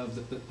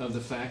of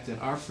the fact that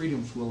our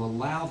freedoms will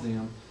allow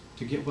them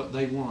to get what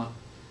they want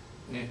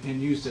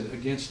and use it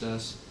against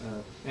us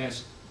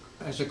as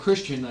a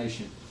Christian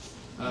nation.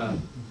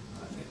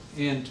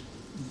 And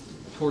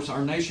of course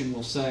our nation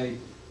will say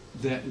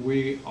that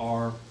we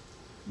are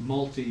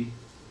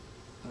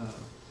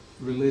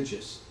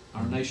multi-religious.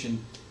 Our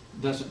nation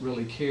doesn't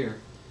really care.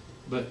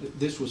 But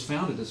this was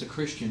founded as a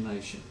Christian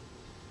nation.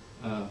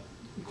 Air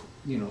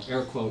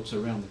quotes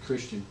around the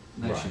Christian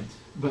nation.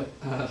 Right.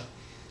 But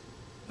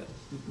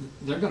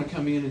they're going to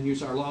come in and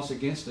use our laws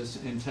against us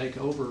and take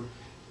over.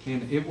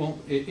 And it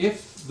won't,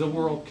 if the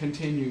world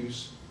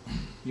continues,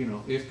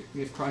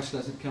 if Christ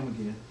doesn't come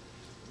again,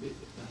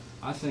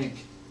 I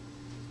think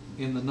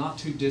in the not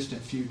too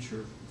distant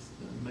future,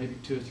 maybe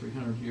 200 or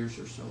 300 years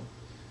or so,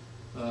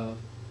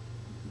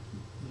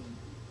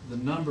 the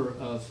number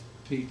of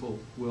people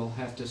will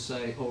have to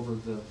say over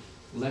the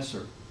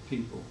lesser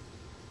people,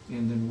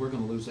 and then we're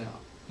going to lose out,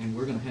 and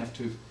we're going to have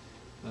to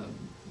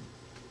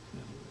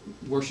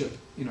worship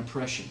in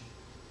oppression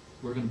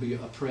we're going to be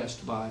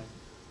oppressed by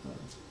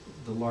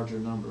the larger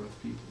number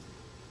of people.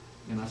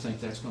 And I think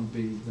that's going to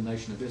be the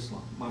Nation of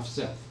Islam,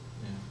 myself.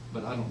 Yeah.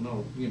 But I don't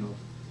know, you know.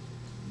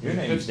 Your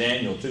name's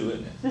Daniel too,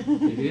 isn't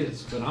it? It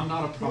is, but I'm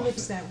not a It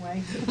looks prophet. that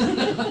way.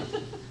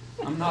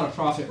 I'm not a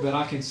prophet, but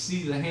I can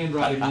see the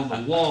handwriting on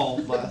the wall,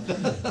 but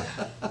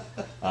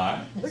All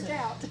right. Look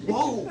out.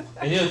 Whoa,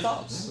 Any other that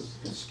thoughts?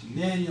 was skewed.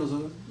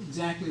 Daniel's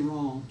exactly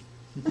wrong.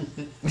 For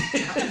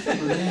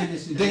Dan,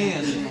 it's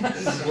Dan.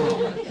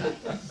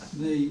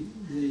 The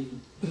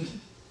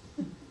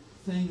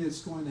thing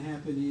that's going to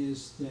happen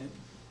is that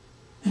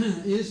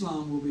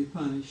Islam will be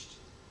punished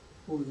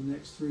over the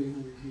next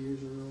 300 years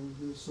or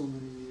over so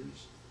many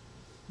years.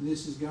 And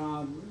this is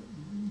God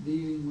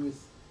dealing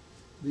with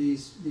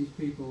these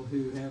people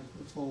who have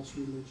a false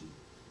religion.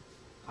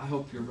 I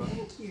hope you're right.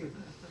 Thank you.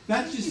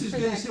 That's just as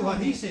good as what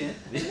he said.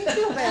 Make me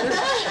feel better.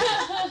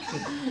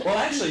 Well,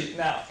 actually,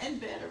 now,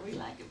 And better, we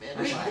like it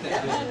I like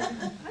that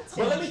better.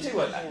 well, let me tell you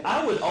what,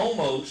 I would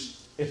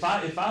almost, if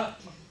I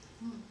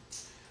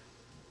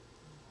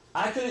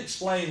could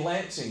explain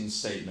Lansing's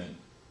statement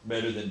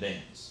better than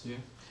Dan's. Yeah.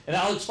 And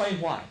I'll explain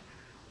why.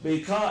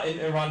 Because, and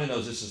Rhonda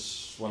knows this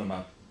is one of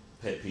my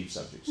pet peeve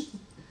subjects.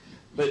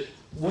 But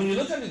when you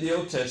look under the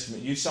Old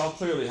Testament, you saw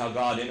clearly how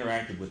God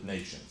interacted with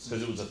nations,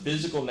 because it was a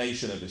physical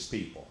nation of his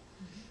people.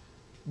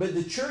 But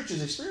the church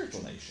is a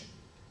spiritual nation.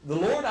 The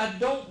Lord, I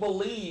don't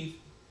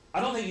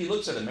think he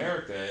looks at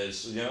America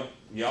as, you know,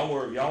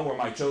 y'all were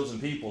my chosen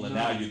people and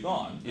No. now you're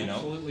gone, you know.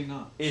 Absolutely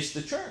not. It's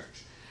the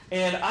church.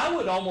 And I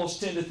would almost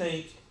tend to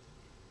think,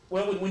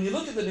 well, when you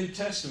look at the New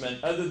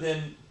Testament, other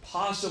than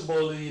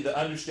possibly the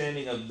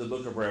understanding of the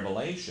book of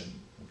Revelation,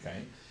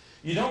 okay,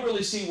 you don't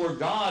really see where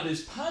God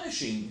is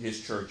punishing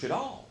his church at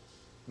all.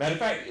 Matter of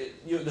fact,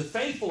 the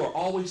faithful are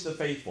always the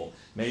faithful.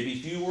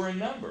 Maybe fewer in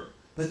number,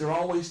 but they're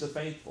always the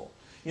faithful.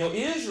 You know,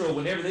 Israel,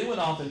 whenever they went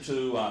off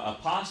into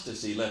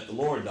apostasy, left the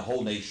Lord, the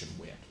whole nation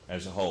went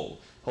as a whole.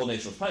 The whole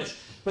nation was punished.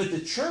 But the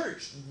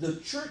church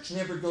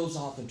never goes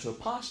off into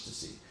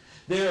apostasy.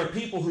 There are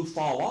people who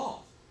fall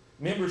off,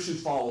 members who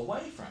fall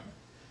away from it.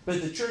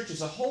 But the church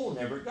as a whole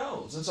never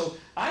goes. And so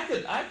I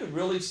could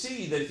really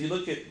see that if you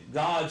look at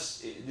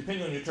God's,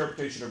 depending on your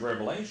interpretation of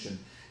Revelation,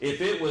 if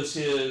it was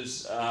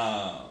his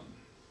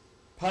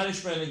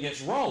punishment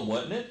against Rome,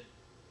 wasn't it?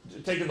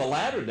 Taking the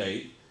latter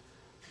date,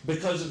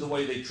 because of the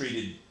way they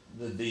treated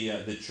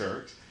the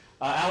church.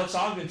 Alex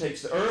Ogden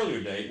takes the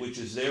earlier date, which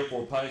is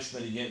therefore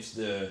punishment against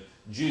the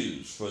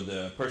Jews for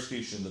the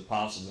persecution of the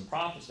apostles and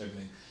prophets and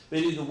everything. But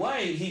either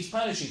way, he's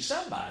punishing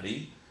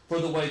somebody for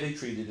the way they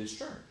treated his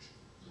church.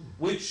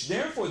 Which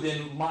therefore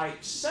then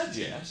might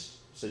suggest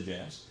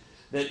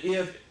that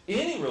if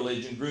any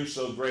religion grew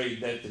so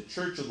great that the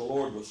church of the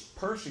Lord was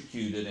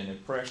persecuted and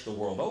oppressed the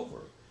world over,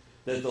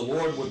 that the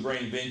Lord would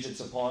bring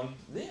vengeance upon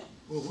them.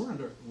 Well,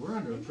 we're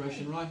under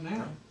oppression right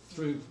now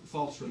through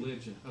false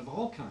religion of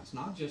all kinds,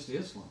 not just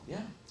Islam.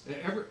 Yeah.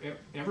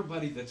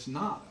 Everybody that's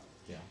not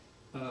Yeah.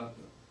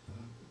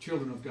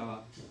 children of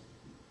God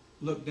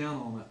look down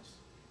on us.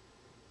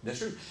 That's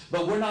true.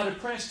 But we're not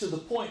oppressed to the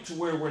point to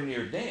where we're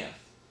near death,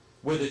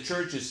 where the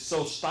church is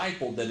so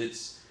stifled that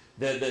it's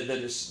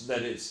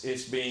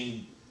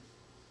being,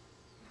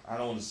 I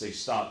don't want to say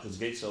stopped because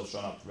Gatesville's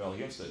showing up to rebel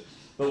against it,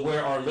 but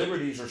where our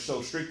liberties are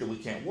so strict that we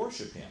can't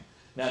worship him.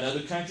 Now in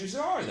other countries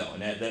there are though,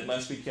 and that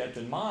must be kept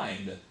in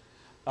mind.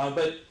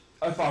 But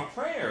if our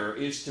prayer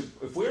is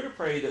if we're to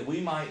pray that we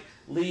might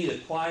lead a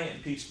quiet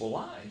and peaceful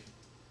life,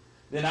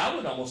 then I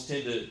would almost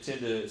tend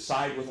to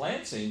side with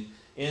Lansing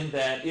in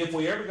that if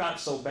we ever got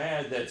so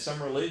bad that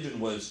some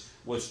religion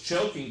was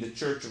choking the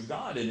church of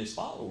God and his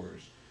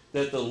followers,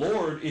 that the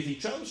Lord, if he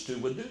chose to,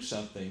 would do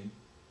something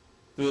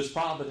through his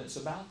providence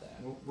about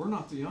that. Well, we're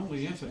not the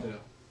only infidel.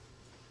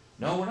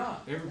 No, we're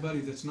not. Everybody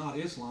that's not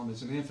Islam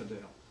is an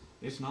infidel.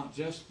 It's not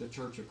just the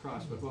Church of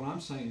Christ. But what I'm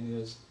saying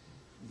is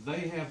they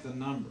have the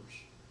numbers.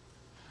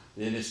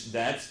 And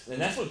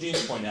that's what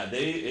Jesus pointed out.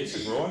 It's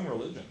a growing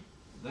religion.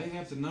 They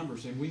have the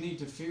numbers, and we need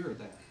to fear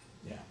that.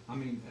 Yeah. I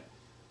mean,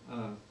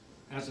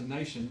 as a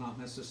nation, not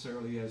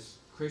necessarily as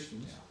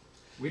Christians. Yeah.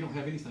 We don't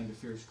have anything to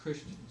fear as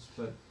Christians,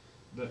 but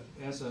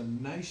as a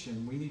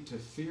nation, we need to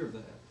fear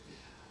that.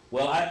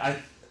 Well, I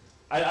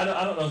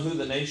don't know who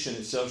the nation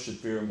itself should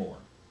fear more.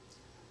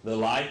 The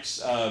likes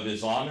of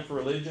Islamic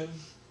religion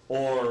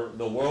or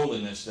the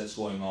worldliness that's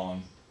going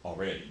on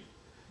already.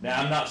 Now,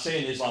 I'm not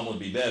saying Islam would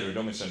be better,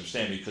 don't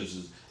misunderstand me,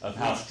 because of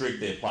how strict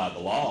they apply the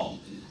law.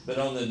 But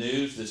on the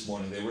news this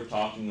morning, they were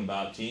talking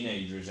about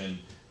teenagers and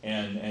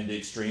the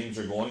extremes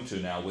are going to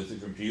now with the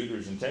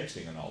computers and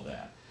texting and all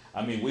that.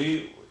 I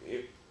mean,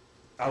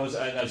 I was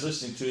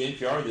listening to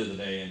NPR the other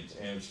day,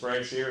 and it was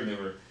Fresh Air, and they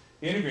were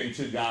interviewing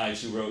two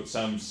guys who wrote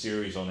some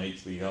series on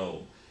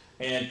HBO.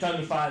 And come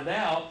to find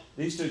out,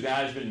 these two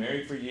guys have been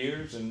married for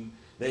years, and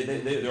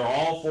they're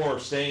all for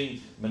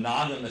staying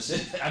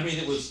monogamous. I mean,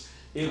 it was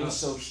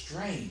so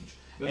strange.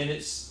 And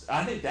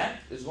I think that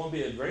is going to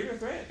be a greater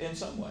threat in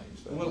some ways.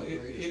 But Well, it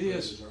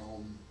is. Our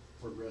own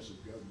progressive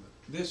government.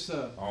 This,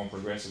 our own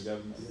progressive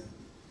government.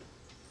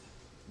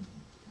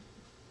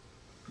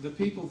 the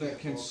people that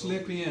can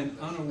slip in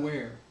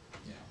unaware,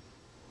 Yeah.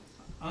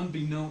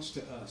 unbeknownst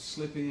to us,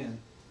 slip in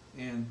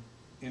and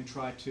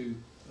try to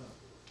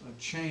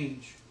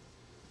change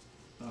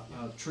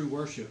true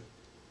worship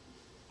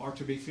are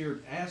to be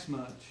feared as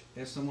much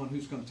as someone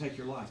who's going to take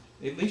your life.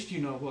 At least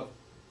you know what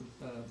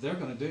they're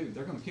going to do.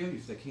 They're going to kill you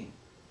if they can.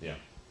 Yeah.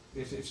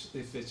 If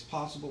it's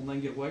possible and they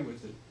can get away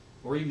with it,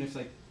 or even if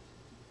they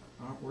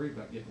aren't worried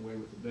about getting away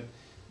with it, but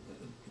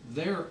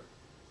their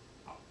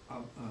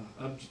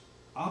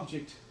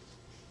object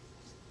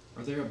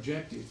or their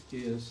objective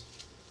is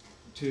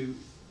to,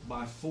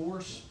 by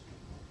force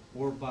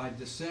or by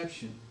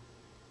deception,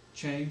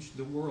 change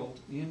the world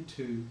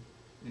into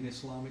an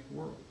Islamic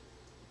world.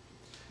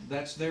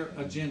 That's their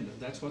agenda.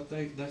 That's what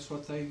they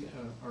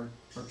are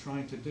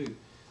trying to do.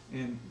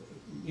 And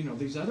you know,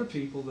 these other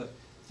people that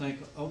think,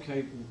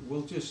 okay,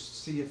 we'll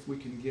just see if we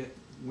can get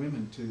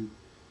women to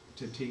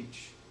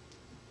teach,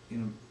 you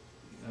know,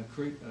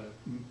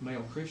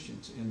 male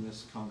Christians in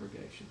this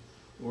congregation,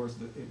 or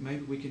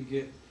maybe we can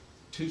get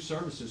 2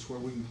 services where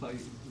we can play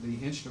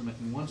the instrument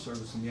in one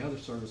service and the other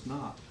service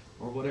not,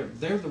 or whatever.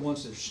 They're the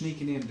ones that are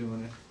sneaking in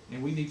doing it,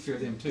 and we need to fear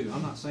them too.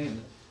 I'm not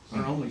saying that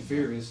our only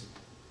fear is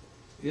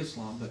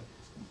Islam, but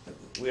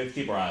We have to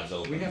keep our eyes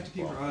open. we have to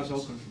keep our eyes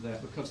open for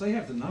that, because they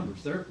have the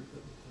numbers. They're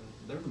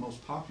the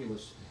most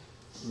populous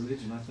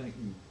religion, I think,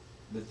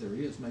 that there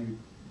is. Maybe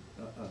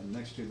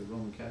next to the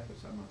Roman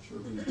Catholics. I'm not sure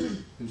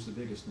who's the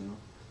biggest now.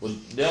 Well,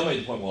 Dale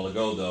made the point a while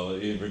ago, though,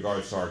 in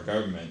regards to our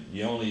government.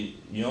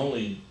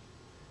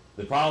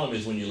 The problem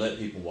is when you let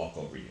people walk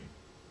over you.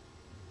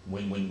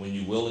 When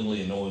you willingly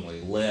and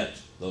knowingly let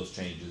those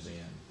changes in.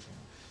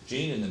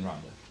 Gene and then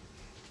Rhonda.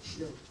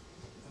 You know,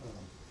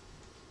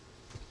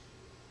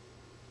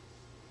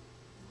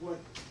 what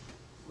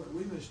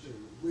we must do,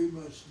 we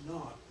must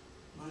not,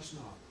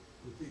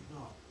 repeat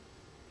not,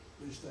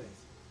 lose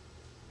faith.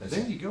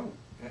 There you go.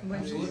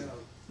 Absolutely.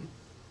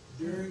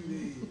 During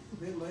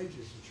the Middle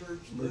Ages, the church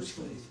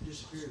literally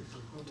disappeared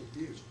from public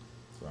view.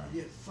 Right.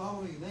 Yet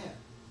following that,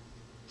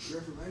 the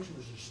Reformation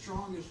was the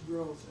strongest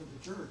growth of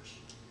the church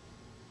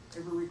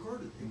ever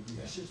recorded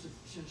Yeah. since the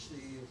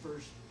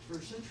first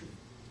century.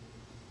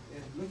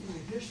 And looking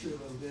at history a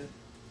little bit,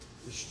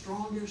 the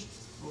strongest,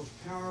 most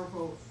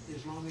powerful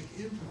Islamic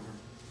empire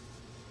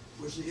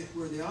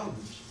were the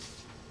Ottomans.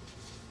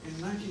 In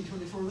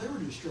 1924, they were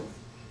destroyed.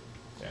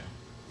 Yeah.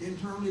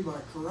 Internally by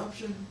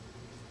corruption,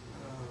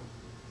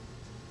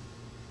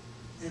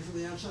 and from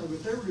the outside,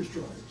 but they were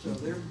destroyed. So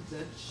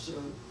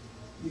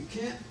you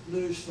can't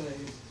lose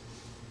faith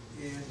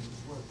in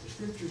what the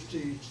scriptures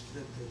teach,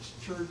 that the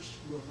church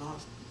will not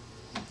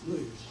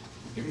lose.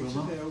 It will Gates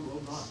not. of hell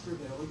will not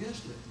prevail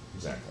against it.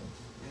 Exactly.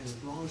 And as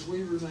long as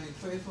we remain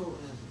faithful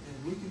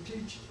and we can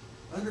teach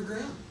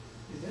underground,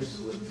 and that's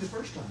what we did the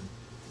first time.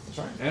 That's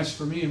right. As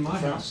for me and my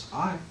That's right. house,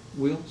 I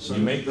will serve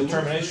You make the the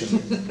Lord.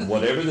 determination.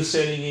 Whatever the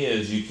setting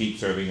is, you keep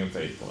serving Him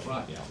faithfully.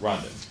 Right. Yeah.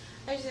 Rhonda.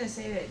 I was gonna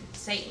say that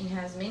Satan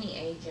has many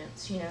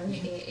agents, you know,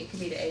 it could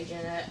be the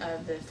agent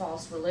of the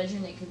false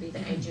religion, it could be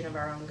the agent of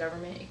our own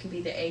government, it could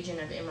be the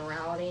agent of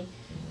immorality,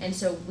 and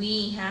so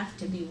we have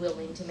to be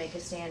willing to make a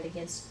stand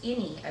against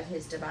any of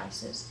his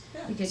devices,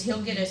 because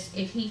he'll get us,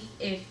 if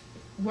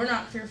we're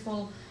not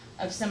fearful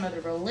of some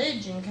other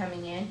religion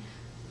coming in,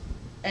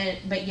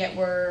 but yet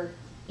we're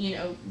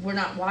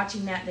not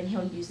watching that, then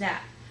he'll use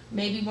that.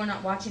 Maybe we're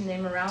not watching the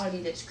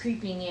immorality that's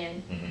creeping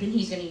in, then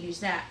he's gonna use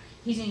that.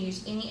 He's going to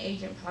use any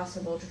agent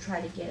possible to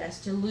try to get us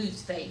to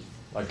lose faith.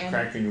 Like a And-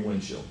 crack in your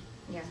windshield.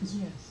 Yeah. Yes,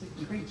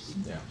 it creeps.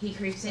 Yeah. He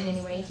creeps in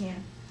any way he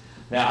can.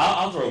 Now,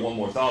 I'll throw one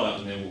more thought out,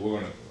 and then we're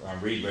going to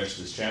read the rest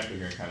of this chapter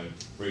here and kind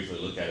of briefly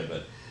look at it.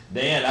 But,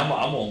 Dan, I'm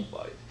going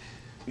to,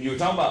 you were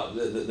talking about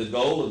the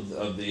goal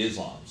of the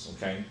Islams,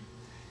 okay?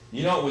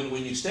 You know,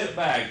 when you step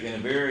back in a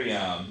very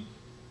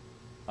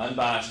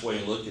unbiased way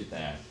and look at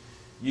that,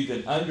 you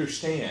can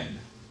understand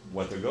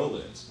what their goal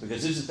is.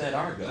 Because isn't that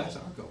our goal? That's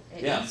our goal.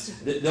 It Yeah. needs to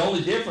be. The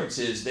only difference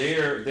is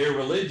their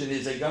religion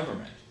is a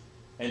government.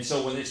 And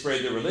so when they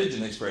spread their religion,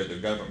 they spread their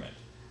government.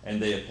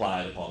 And they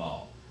apply it upon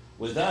all.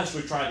 With us,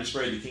 we're trying to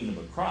spread the kingdom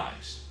of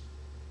Christ.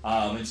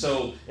 And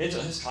so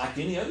it's like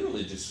any other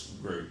religious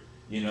group.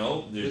 You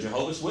know, the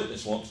Jehovah's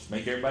Witness wants to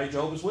make everybody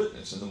Jehovah's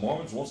Witness, and the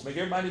Mormons wants to make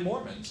everybody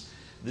Mormons.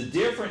 The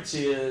difference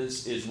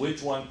is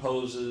which one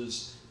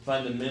poses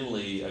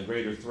fundamentally a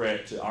greater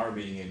threat to our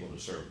being able to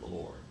serve the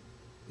Lord.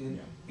 And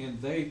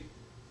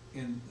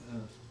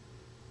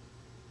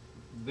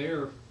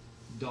their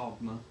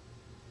dogma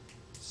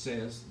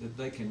says that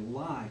they can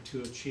lie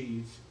to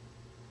achieve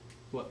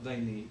what they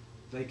need.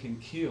 They can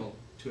kill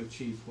to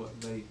achieve what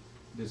they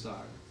desire.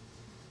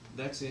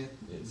 That's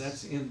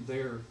in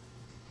their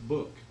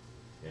book.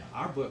 Yeah.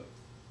 Our book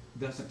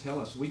doesn't tell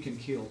us we can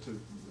kill to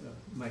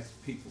make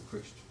people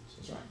Christians.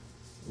 That's right.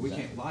 We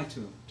Exactly. can't lie to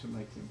them to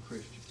make them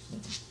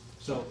Christians.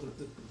 So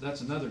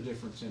that's another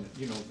difference in it.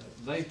 You know,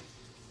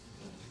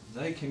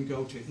 they can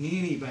go to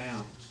any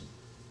bounds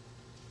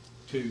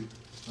to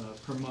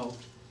promote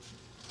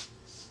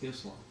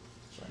Islam.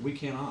 That's right. We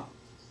cannot.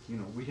 You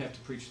know, we have to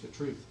preach the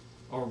truth.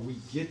 or we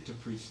get to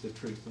preach the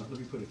truth. Let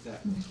me put it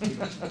that way.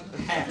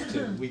 We have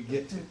to. We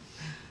get to.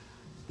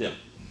 Yeah.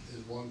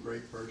 As one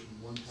great person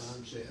one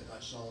time said, I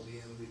saw the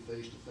enemy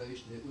face to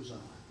face, and it was I.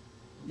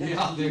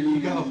 Yeah, there you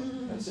go.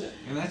 That's it.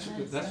 And that's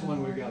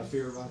one we've got to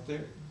fear right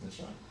there. That's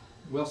right.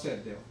 Well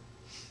said, Dale.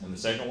 And the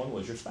second one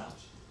was your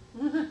spouse.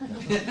 Not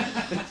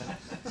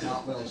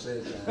well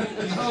said, John.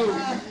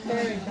 Oh,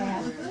 Very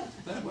bad.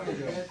 that way to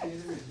go. Bad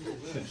theater and do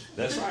it less.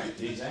 That's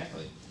right,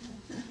 exactly.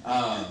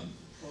 Also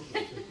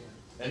take that.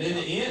 And in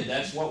the end,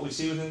 that's what we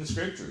see within the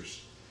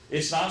scriptures.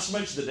 It's not so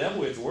much the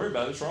devil we have to worry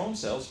about, it's our own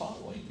selves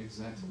following.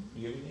 Exactly.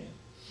 You get me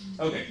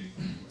in? Okay.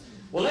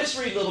 Well, let's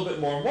read a little bit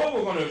more. What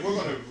we're going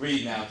to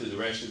read now through the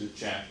rest of the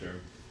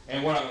chapter,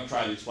 and we're not going to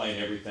try to explain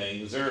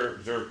everything. There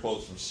are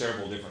quotes from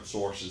several different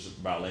sources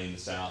about laying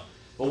this out.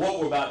 But what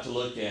we're about to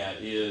look at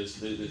is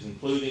the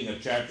concluding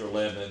of chapter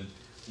 11,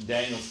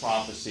 Daniel's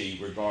prophecy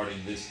regarding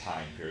this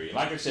time period.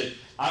 Like I said,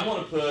 I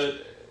want to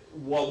put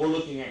what we're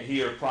looking at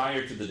here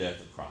prior to the death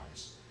of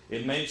Christ.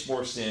 It makes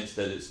more sense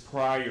that it's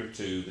prior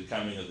to the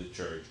coming of the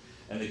church,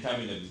 and the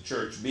coming of the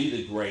church be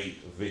the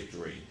great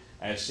victory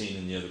as seen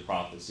in the other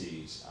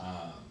prophecies.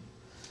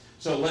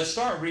 So let's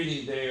start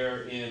reading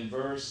there in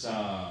verse,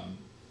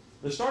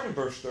 let's start in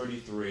verse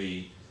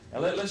 33,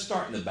 and let's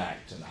start in the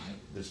back tonight,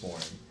 this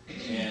morning.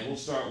 And we'll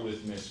start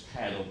with Miss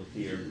Pat over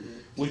here.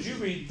 Would you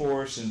read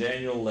for us in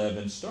Daniel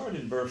 11, start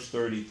in verse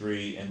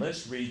 33, and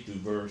let's read through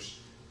verse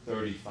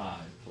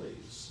 35,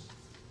 please.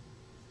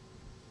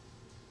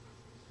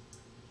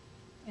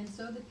 And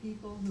so the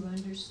people who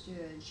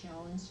understood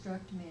shall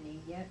instruct many,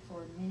 yet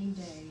for many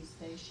days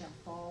they shall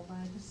fall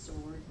by the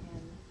sword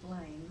and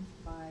flame,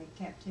 by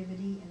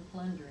captivity and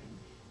plundering.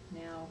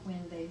 Now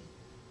when they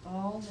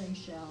fall they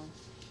shall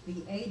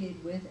be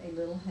aided with a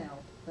little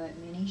help, but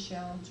many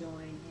shall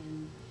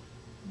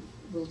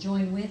will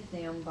join with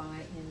them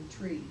by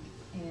intrigue,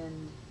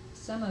 and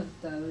some of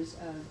those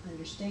of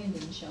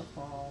understanding shall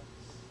fall,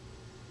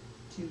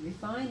 to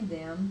refine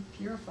them,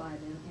 purify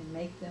them, and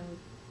make them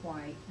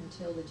white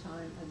until the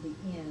time of the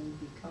end,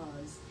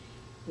 because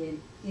it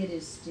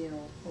is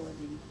still for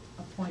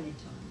the appointed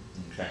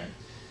time. Okay.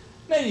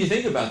 Now you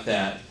think about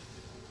that,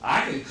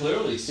 I can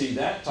clearly see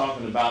that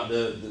talking about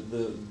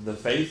the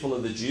faithful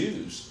of the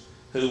Jews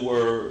who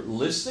were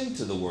listening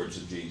to the words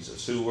of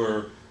Jesus, who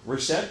were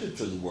receptive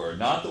to the word,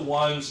 not the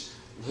ones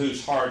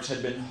whose hearts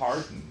had been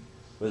hardened,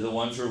 but the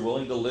ones who were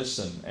willing to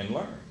listen and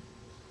learn.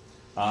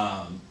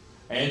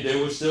 And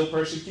there was still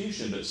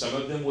persecution, but some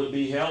of them would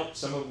be helped,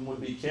 some of them would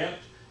be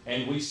kept,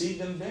 and we see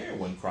them there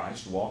when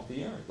Christ walked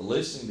the earth,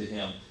 listening to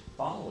him,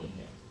 following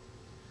him.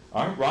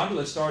 All right, Rhonda,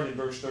 let's start in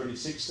verse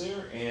 36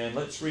 there, and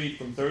let's read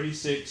from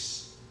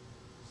 36.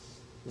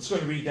 Let's go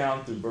and read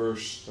down through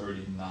verse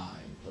 39,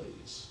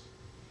 please.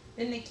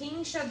 Then the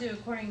king shall do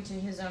according to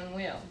his own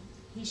will.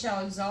 He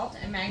shall exalt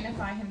and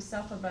magnify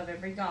himself above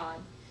every god,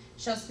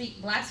 shall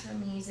speak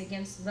blasphemies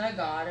against the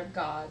God of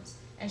gods,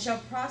 and shall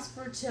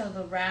prosper till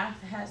the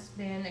wrath has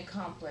been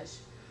accomplished.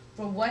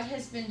 For what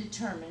has been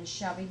determined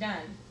shall be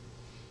done.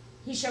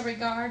 He shall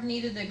regard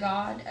neither the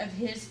God of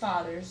his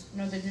fathers,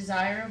 nor the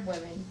desire of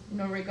women,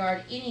 nor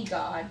regard any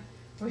god,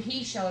 for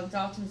he shall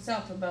exalt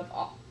himself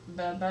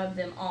above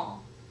them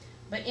all.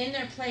 But in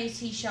their place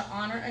he shall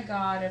honor a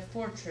god of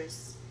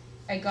fortress,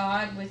 a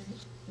god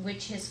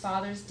which his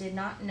fathers did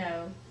not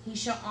know. He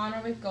shall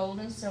honor with gold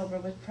and silver,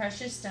 with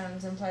precious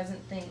stones and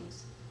pleasant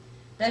things.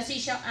 Thus he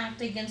shall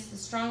act against the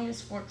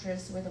strongest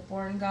fortress with a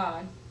foreign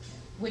god,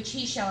 which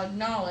he shall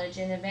acknowledge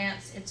and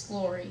advance its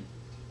glory.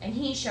 And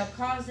he shall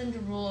cause them to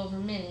rule over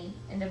many,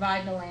 and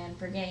divide the land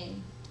for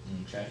gain.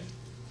 Okay.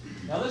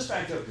 Now let's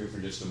back up here for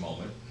just a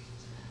moment.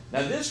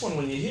 Now this one,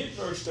 when you hit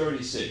verse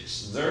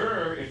 36,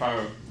 there, if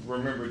I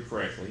remembered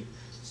correctly,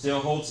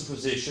 still holds the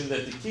position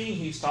that the king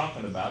he's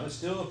talking about is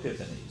still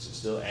Epiphanes. It's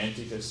still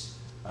Antiochus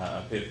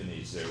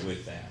Epiphanes there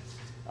with that.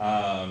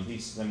 I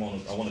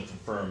want to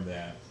confirm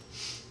that.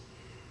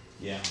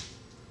 Yeah.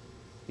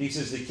 He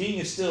says the king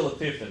is still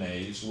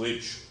Epiphanes,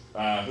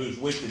 whose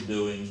wicked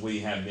doings we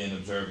have been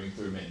observing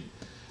through many.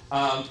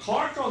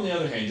 Clark, on the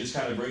other hand, just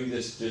kind of bring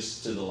this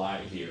just to the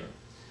light here.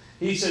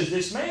 He says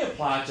this may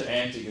apply to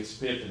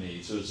Antiochus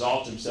Epiphanes, who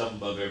exalts himself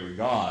above every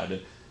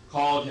god,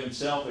 called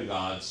himself a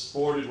god,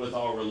 sported with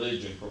all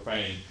religion,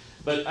 profane.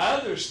 But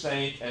others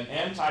think an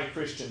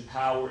anti-Christian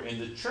power in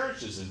the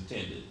church is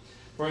intended.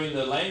 For in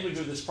the language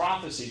of this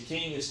prophecy,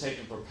 king is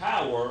taken for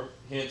power,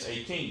 hence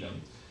a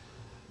kingdom.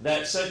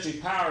 That such a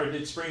power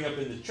did spring up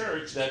in the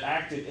church that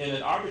acted in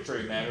an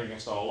arbitrary manner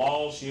against all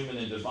laws, human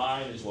and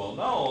divine, is well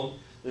known.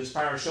 This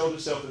power showed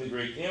itself in the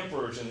Greek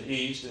emperors in the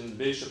east and the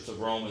bishops of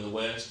Rome in the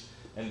west,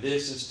 and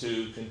this is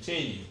to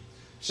continue.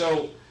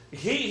 So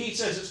he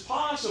says it's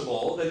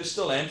possible that it's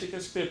still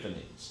Antiochus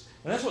Epiphanes.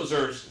 And that's what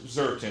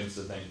Zer tends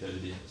to think that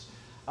it is.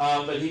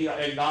 But he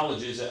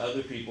acknowledges that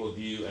other people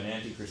view an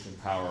anti-Christian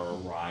power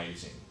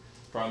arising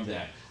from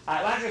that.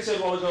 Like I said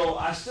a while ago,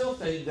 I still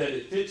think that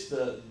it fits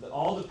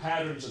all the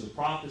patterns of the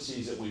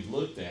prophecies that we've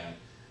looked at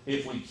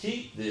if we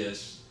keep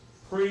this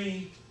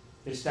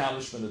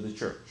pre-establishment of the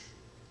church.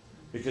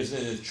 because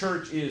then the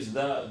church is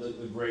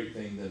the great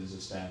thing that is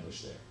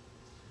established there.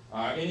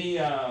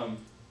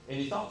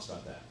 Any thoughts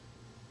about that?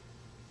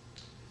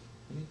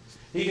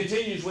 He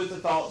continues with the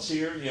thoughts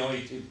here.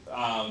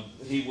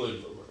 He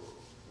would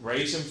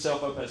raise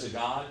himself up as a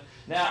God.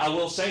 Now, I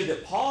will say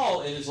that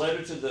Paul, in his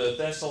letter to the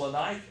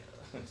Thessalonians,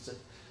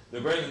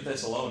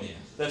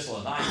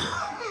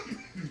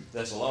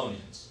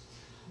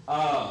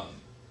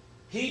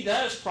 he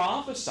does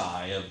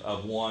prophesy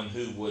of one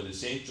who would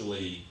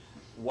essentially,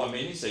 what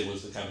many say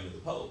was the coming of the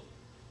Pope,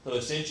 who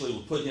essentially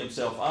would put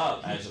himself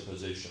up as a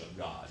position of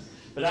God.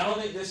 But I don't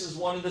think this is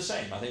one and the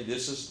same. I think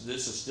this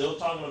is still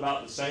talking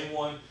about the same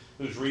one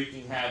who's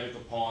wreaking havoc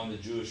upon the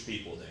Jewish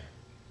people there.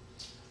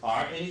 All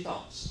right, any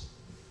thoughts?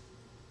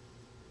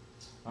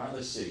 All right,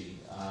 let's see.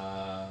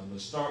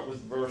 Let's start with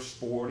verse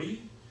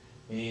 40.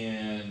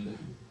 And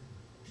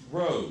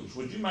Rose,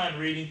 would you mind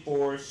reading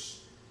for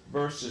us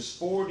verses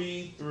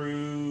 40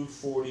 through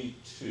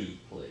 42,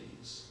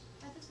 please?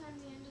 At the time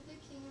the end of the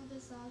king of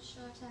the south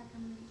shall attack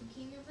him, the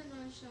king of the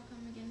north shall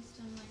come against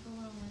him like a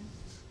whirlwind,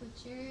 with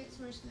chariots,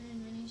 horsemen,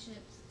 and many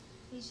ships.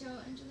 He shall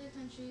enter the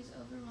countries,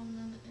 overwhelm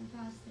them, and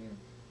pass through.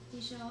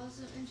 He shall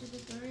also enter the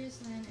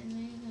glorious land, and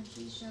many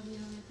countries shall be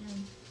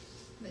overthrown.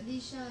 But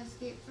these shall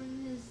escape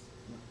from his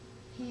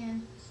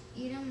hand,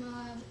 Edom,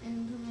 Moab,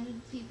 and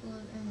permitted people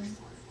of Ammon.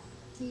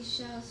 He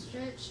shall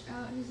stretch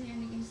out his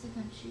hand against the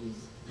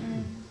countries,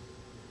 and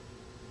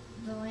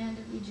the land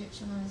of Egypt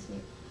shall not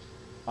escape.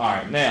 All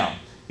right, now,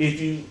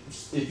 if you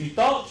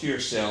thought to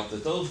yourself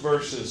that those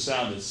verses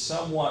sounded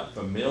somewhat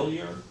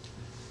familiar,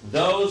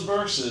 those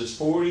verses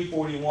 40,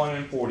 41,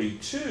 and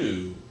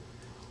 42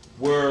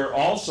 were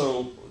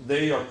also,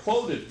 they are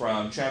quoted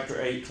from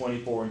chapter 8,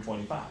 24, and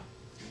 25.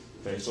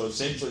 Okay, so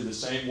essentially the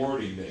same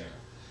wording there.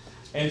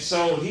 And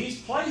so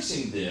he's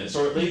placing this,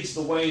 or at least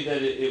the way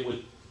that it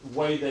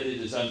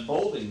is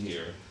unfolding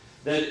here,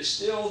 that it's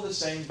still the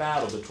same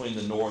battle between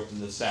the north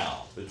and the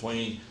south,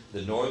 between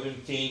the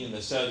northern king and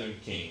the southern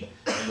king,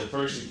 and the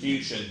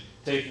persecution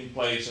taking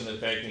place and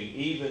affecting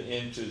even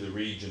into the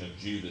region of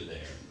Judah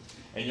there.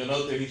 And you'll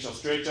note that he shall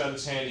stretch out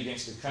his hand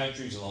against the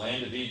countries, and the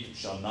land of Egypt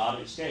shall not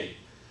escape.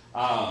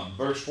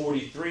 Verse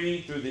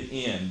 43 through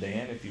the end,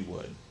 Dan, if you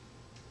would.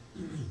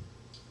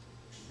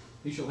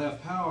 He shall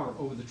have power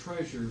over the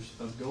treasures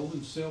of gold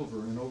and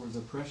silver, and over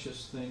the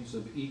precious things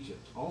of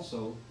Egypt.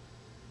 Also,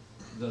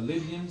 the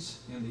Libyans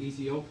and the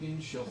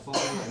Ethiopians shall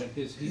follow at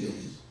his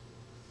heels.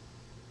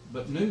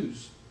 But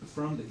news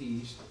from the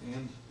east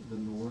and the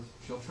north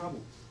shall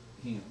trouble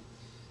him.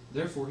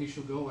 Therefore he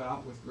shall go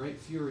out with great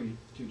fury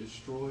to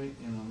destroy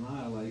and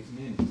annihilate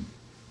many.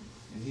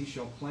 And he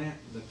shall plant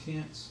the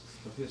tents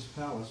of his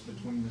palace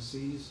between the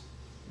seas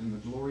and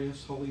the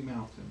glorious holy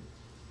mountain.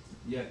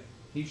 Yet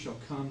he shall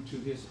come to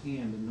his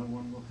end, and no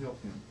one will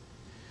help him.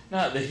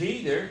 Now, the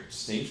he there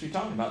seems to be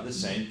talking about the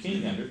same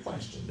king under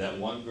question, that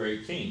one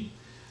great king.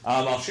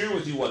 I'll share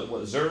with you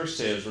what Zer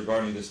says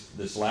regarding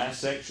this last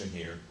section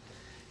here.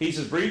 He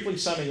says, briefly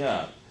summing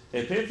up,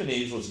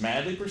 Epiphanes was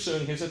madly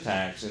pursuing his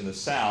attacks in the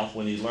south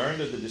when he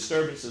learned of the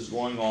disturbances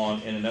going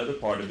on in another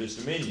part of his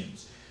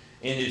dominions.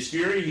 In his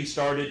fury he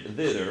started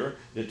thither,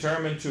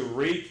 determined to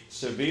wreak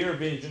severe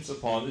vengeance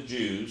upon the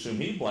Jews, whom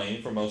he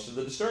blamed for most of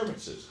the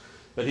disturbances.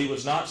 But he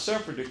was not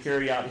suffered to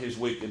carry out his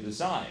wicked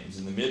designs.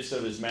 In the midst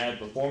of his mad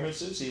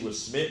performances, he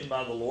was smitten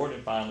by the Lord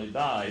and finally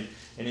died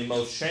in a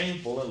most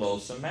shameful and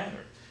loathsome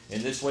manner.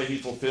 In this way he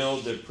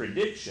fulfilled the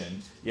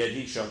prediction, yet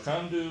he shall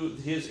come to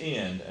his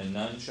end, and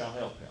none shall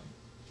help him.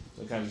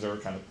 So Zer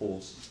kind of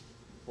pulls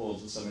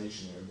the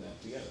summation there of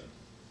that together.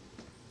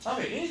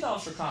 Okay, any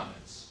thoughts or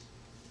comments?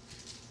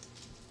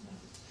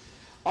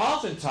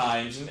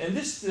 Oftentimes, and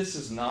this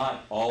is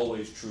not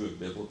always true of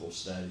biblical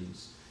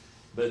studies,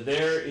 but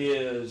there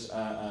is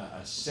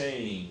a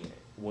saying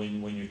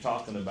when you're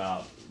talking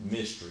about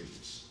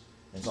mysteries,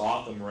 and so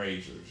Occam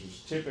razors,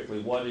 is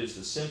typically what is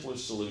the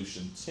simplest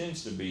solution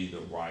tends to be the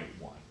right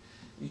one.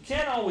 You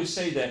can't always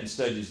say that in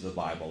studies of the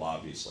Bible,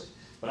 obviously.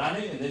 But I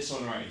think in this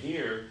one right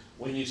here,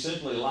 when you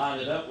simply line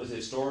it up with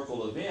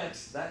historical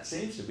events, that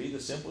seems to be the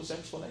simplest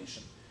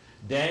explanation.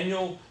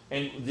 Daniel,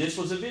 and this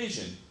was a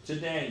vision to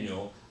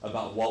Daniel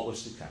about what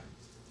was to come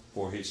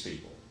for his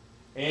people.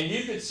 And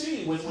you could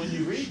see when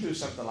you read through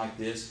something like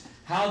this,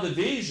 how the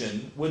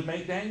vision would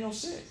make Daniel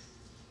sick.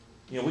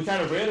 You know, we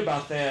kind of read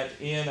about that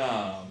in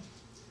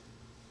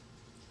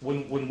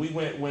when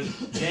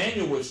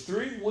Daniel was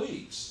 3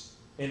 weeks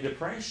in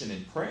depression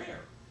and prayer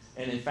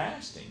and in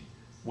fasting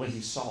when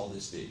he saw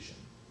this vision.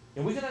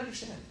 And we can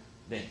understand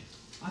that. Dan?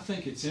 I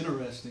think it's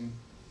interesting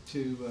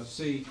to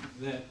see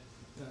that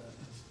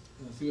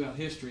throughout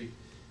history,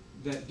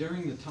 that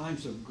during the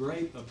times of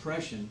great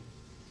oppression,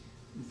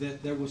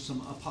 that there was some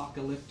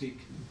apocalyptic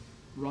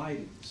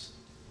writings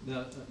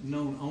that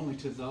known only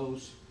to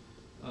those,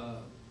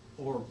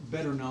 or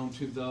better known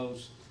to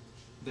those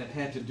that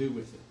had to do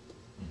with it.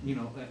 You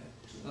know,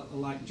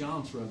 like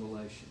John's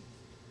Revelation.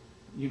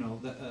 You know,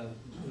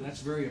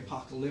 that's very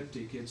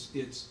apocalyptic.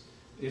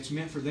 It's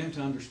meant for them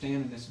to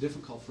understand, and it's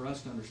difficult for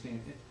us to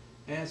understand.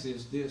 As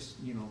is this,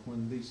 you know,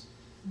 when these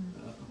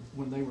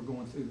when they were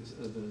going through this,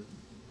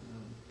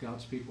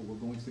 God's people were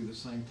going through the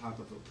same type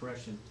of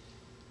oppression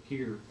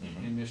here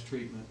and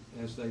mistreatment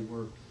as they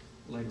were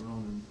later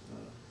on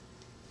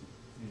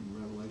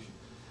in Revelation.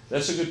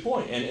 That's a good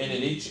point.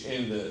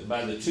 And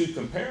by the two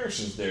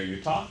comparisons there you're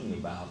talking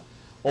about,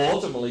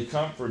 ultimately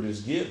comfort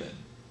is given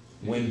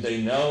when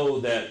they know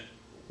that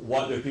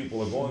what their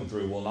people are going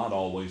through will not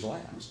always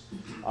last.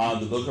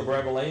 The book of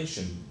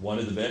Revelation, one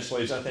of the best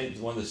ways, I think,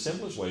 one of the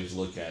simplest ways to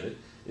look at it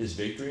is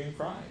victory in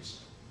Christ.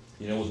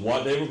 You know, with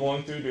what they were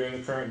going through during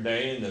the current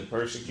day and the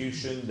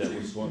persecution that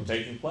was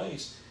taking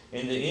place,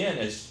 in the end,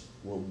 as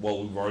what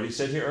we've already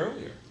said here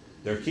earlier,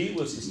 their key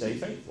was to stay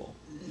faithful,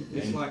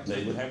 and like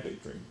they would have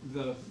victory.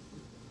 The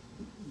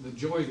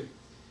joy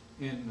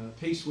and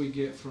peace we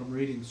get from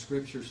reading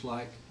scriptures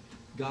like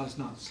God is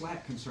not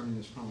slack concerning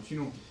His promise.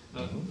 You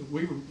know,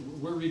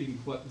 we're reading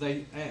what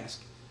they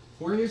ask.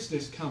 Where is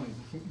this coming?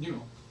 You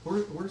know,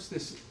 where's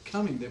this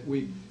coming that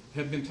we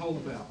have been told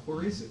about?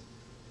 Where is it?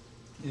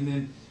 And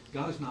then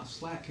God is not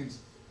slack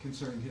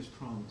concerning His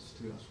promise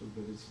to us,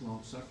 but it's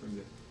long suffering,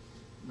 that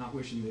not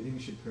wishing that any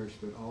should perish,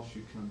 but all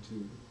should come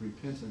to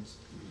repentance.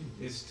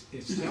 It's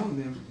telling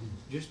them,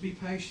 just be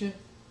patient.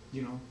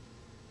 You know,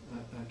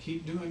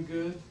 keep doing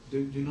good.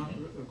 Do not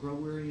grow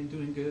weary in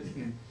doing good.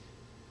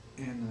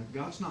 And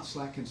God's not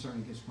slack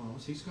concerning His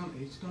promise. He's going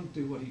to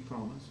do what He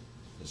promised.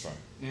 That's right.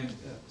 And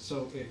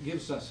so it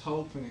gives us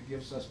hope and it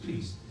gives us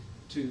peace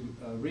to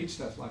read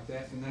stuff like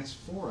that, and that's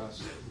for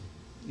us.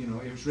 You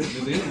know, it was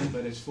written to them,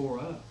 but it's for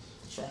us.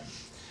 That's right.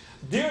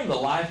 During the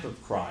life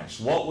of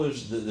Christ, what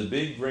was the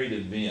big great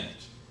event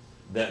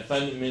that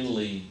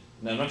fundamentally,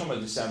 now I'm not talking about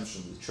the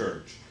establishment of the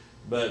church,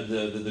 but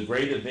the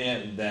great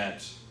event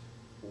that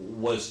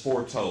was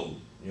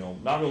foretold? You know,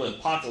 not really an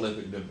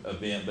apocalyptic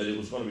event, but it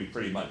was going to be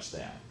pretty much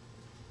that.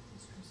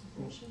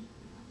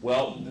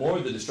 Well, more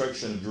the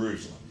destruction of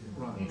Jerusalem.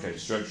 Right. Okay,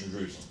 destruction of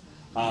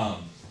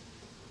Jerusalem.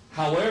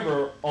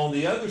 However, on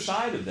the other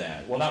side of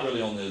that, well, not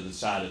really on the other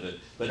side of it,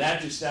 but at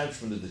the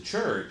establishment of the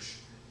church,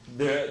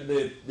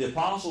 the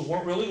apostles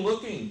weren't really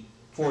looking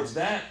towards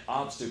that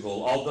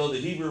obstacle, although the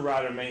Hebrew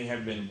writer may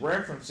have been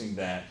referencing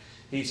that.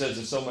 He says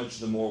it's so much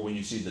the more when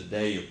you see the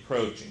day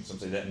approaching. Some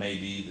say that may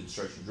be the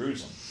destruction of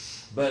Jerusalem.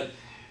 But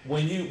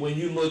when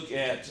you look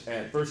at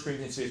 1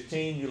 Corinthians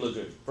 15, you look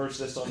at 1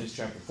 Thessalonians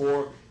chapter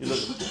 4, you look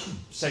at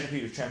 2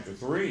 Peter chapter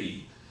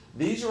 3,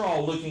 these are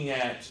all looking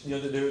at, you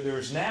know,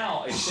 there's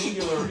now a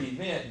singular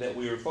event that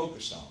we are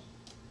focused on.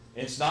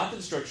 It's not the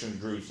destruction of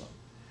Jerusalem,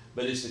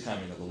 but it's the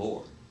coming of the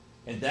Lord.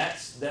 And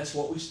that's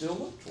what we still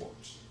look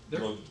towards.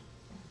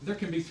 There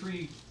can be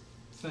three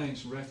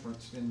things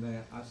referenced in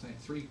that, I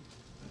think,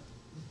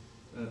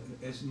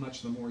 as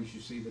much the more as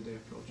you see the day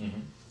approaching.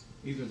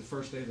 Either the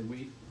first day of the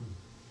week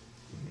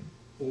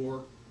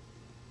or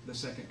the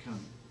second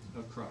coming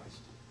of Christ,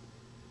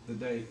 the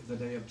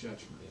day of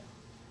judgment.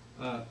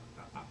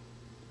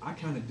 I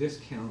kind of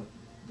discount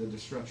the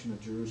destruction of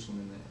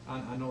Jerusalem in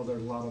that. I know there are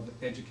a lot of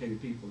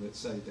educated people that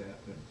say that,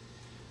 but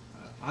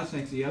I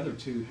think the other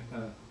two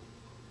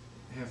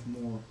have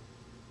more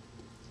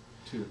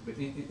to it.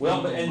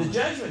 But and the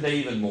judgment day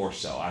even more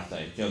so, I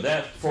think. You know,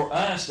 that for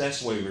us, that's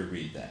the way we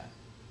read that,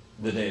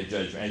 the day of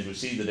judgment, as we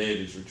see the day of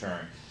His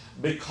return.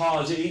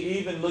 Because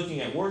even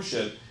looking at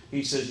worship,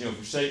 he says, you know,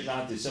 forsake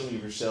not the assembling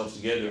of yourselves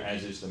together,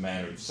 as is the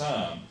manner of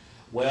some.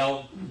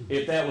 Well,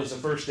 if that was the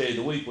first day of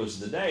the week was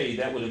the day,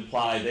 that would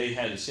imply they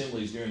had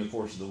assemblies during the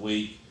course of the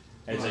week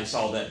as they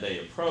saw that day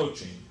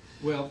approaching.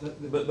 Well,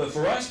 but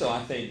for us, though,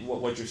 I think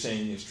what you're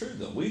saying is true,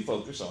 though. We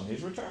focus on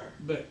His return.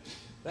 But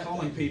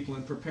calling people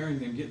and preparing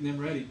them, getting them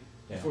ready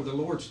for the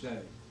Lord's Day,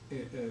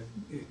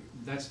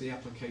 that's the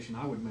application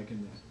I would make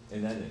in that.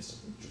 In that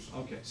instance.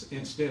 Okay, so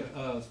instead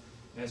of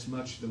as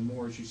much the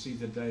more as you see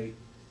the day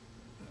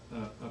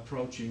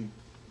approaching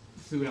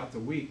throughout the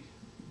week,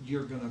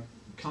 you're going to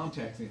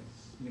contact them.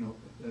 You know,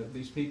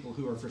 these people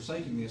who are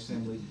forsaking the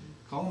assembly,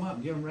 call them up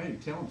and get them ready.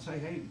 Tell them, say,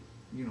 hey,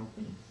 you know,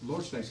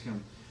 Lord's Day's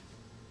coming.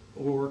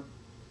 Or,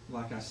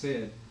 like I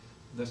said,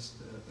 this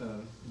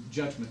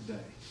Judgment Day.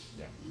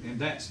 Yeah. And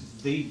that's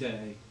the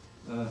day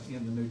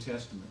in the New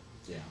Testament.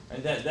 Yeah,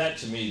 and that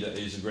to me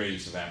is the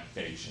greatest of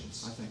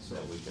applications. I think so.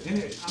 That we could and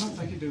I don't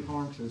think it'd do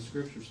harm to the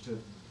Scriptures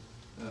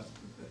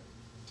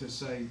to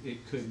say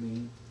it could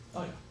mean.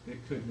 Oh yeah. It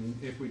could mean,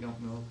 if we don't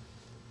know.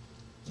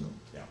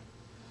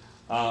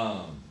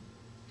 Yeah.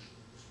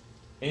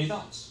 Any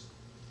thoughts?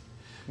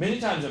 Many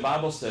times in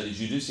Bible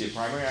studies, you do see a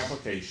primary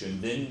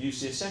application, then you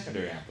see a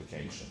secondary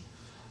application.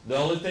 The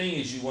only thing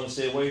is you want to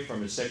stay away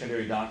from is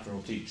secondary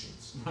doctrinal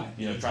teachings. Right.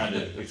 You know, trying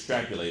to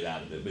extrapolate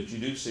out of it. But you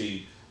do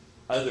see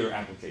other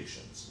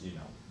applications, you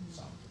know.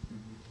 So.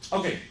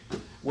 Okay.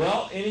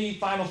 Well, any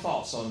final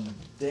thoughts on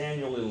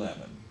Daniel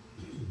 11?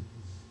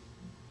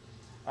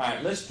 All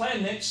right, let's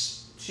plan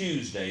next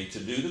Tuesday to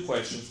do the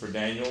questions for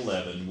Daniel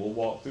 11. We'll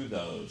walk through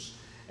those.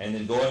 And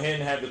then go ahead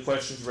and have the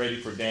questions ready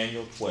for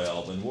Daniel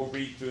 12. And we'll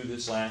read through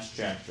this last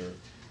chapter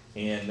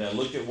and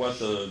look at what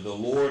the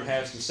Lord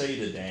has to say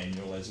to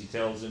Daniel as He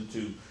tells him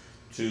to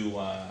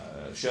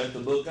shut the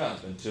book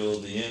up until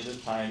the end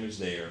of time is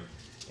there.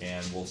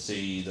 And we'll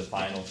see the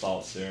final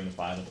thoughts there and the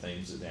final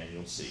things that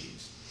Daniel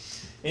sees.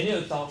 Any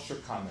other thoughts or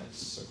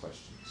comments or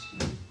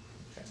questions?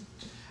 Okay.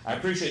 I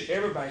appreciate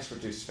everybody's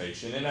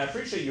participation, and I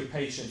appreciate your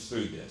patience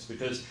through this,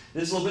 because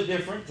this is a little bit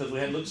different, because we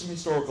had looked at some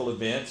historical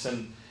events,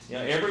 and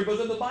every book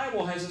of the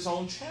Bible has its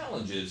own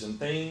challenges and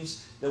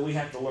things that we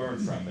have to learn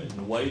from it, and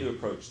the way to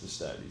approach the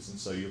studies. And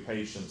so your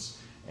patience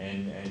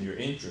and your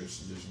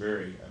interest is just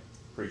very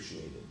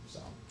appreciated. So,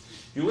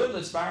 if you would,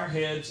 let's bow our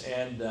heads,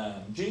 and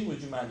Gene,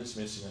 would you mind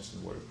dismissing us in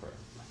the word of prayer?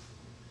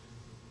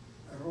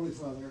 Our Holy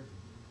Father,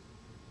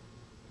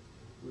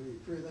 we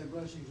pray thy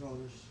blessings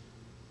on us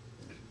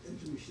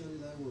as we study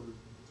thy word,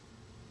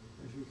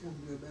 as we come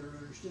to a better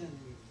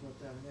understanding of what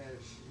thou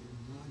hast in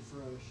mind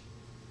for us,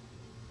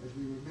 as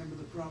we remember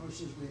the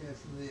promises we have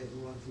from thee of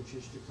the life which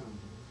is to come.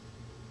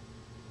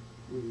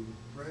 We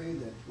pray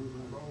that we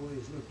might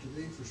always look to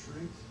thee for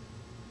strength,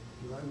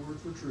 to thy word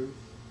for truth,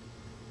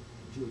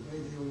 to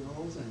obey thee in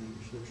all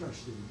things, to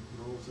trust thee in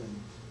all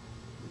things.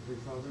 We pray,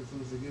 Father,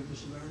 for the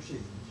forgiveness of our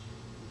sins.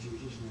 In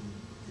Jesus' name,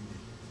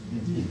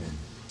 amen.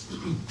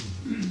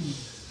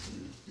 Amen.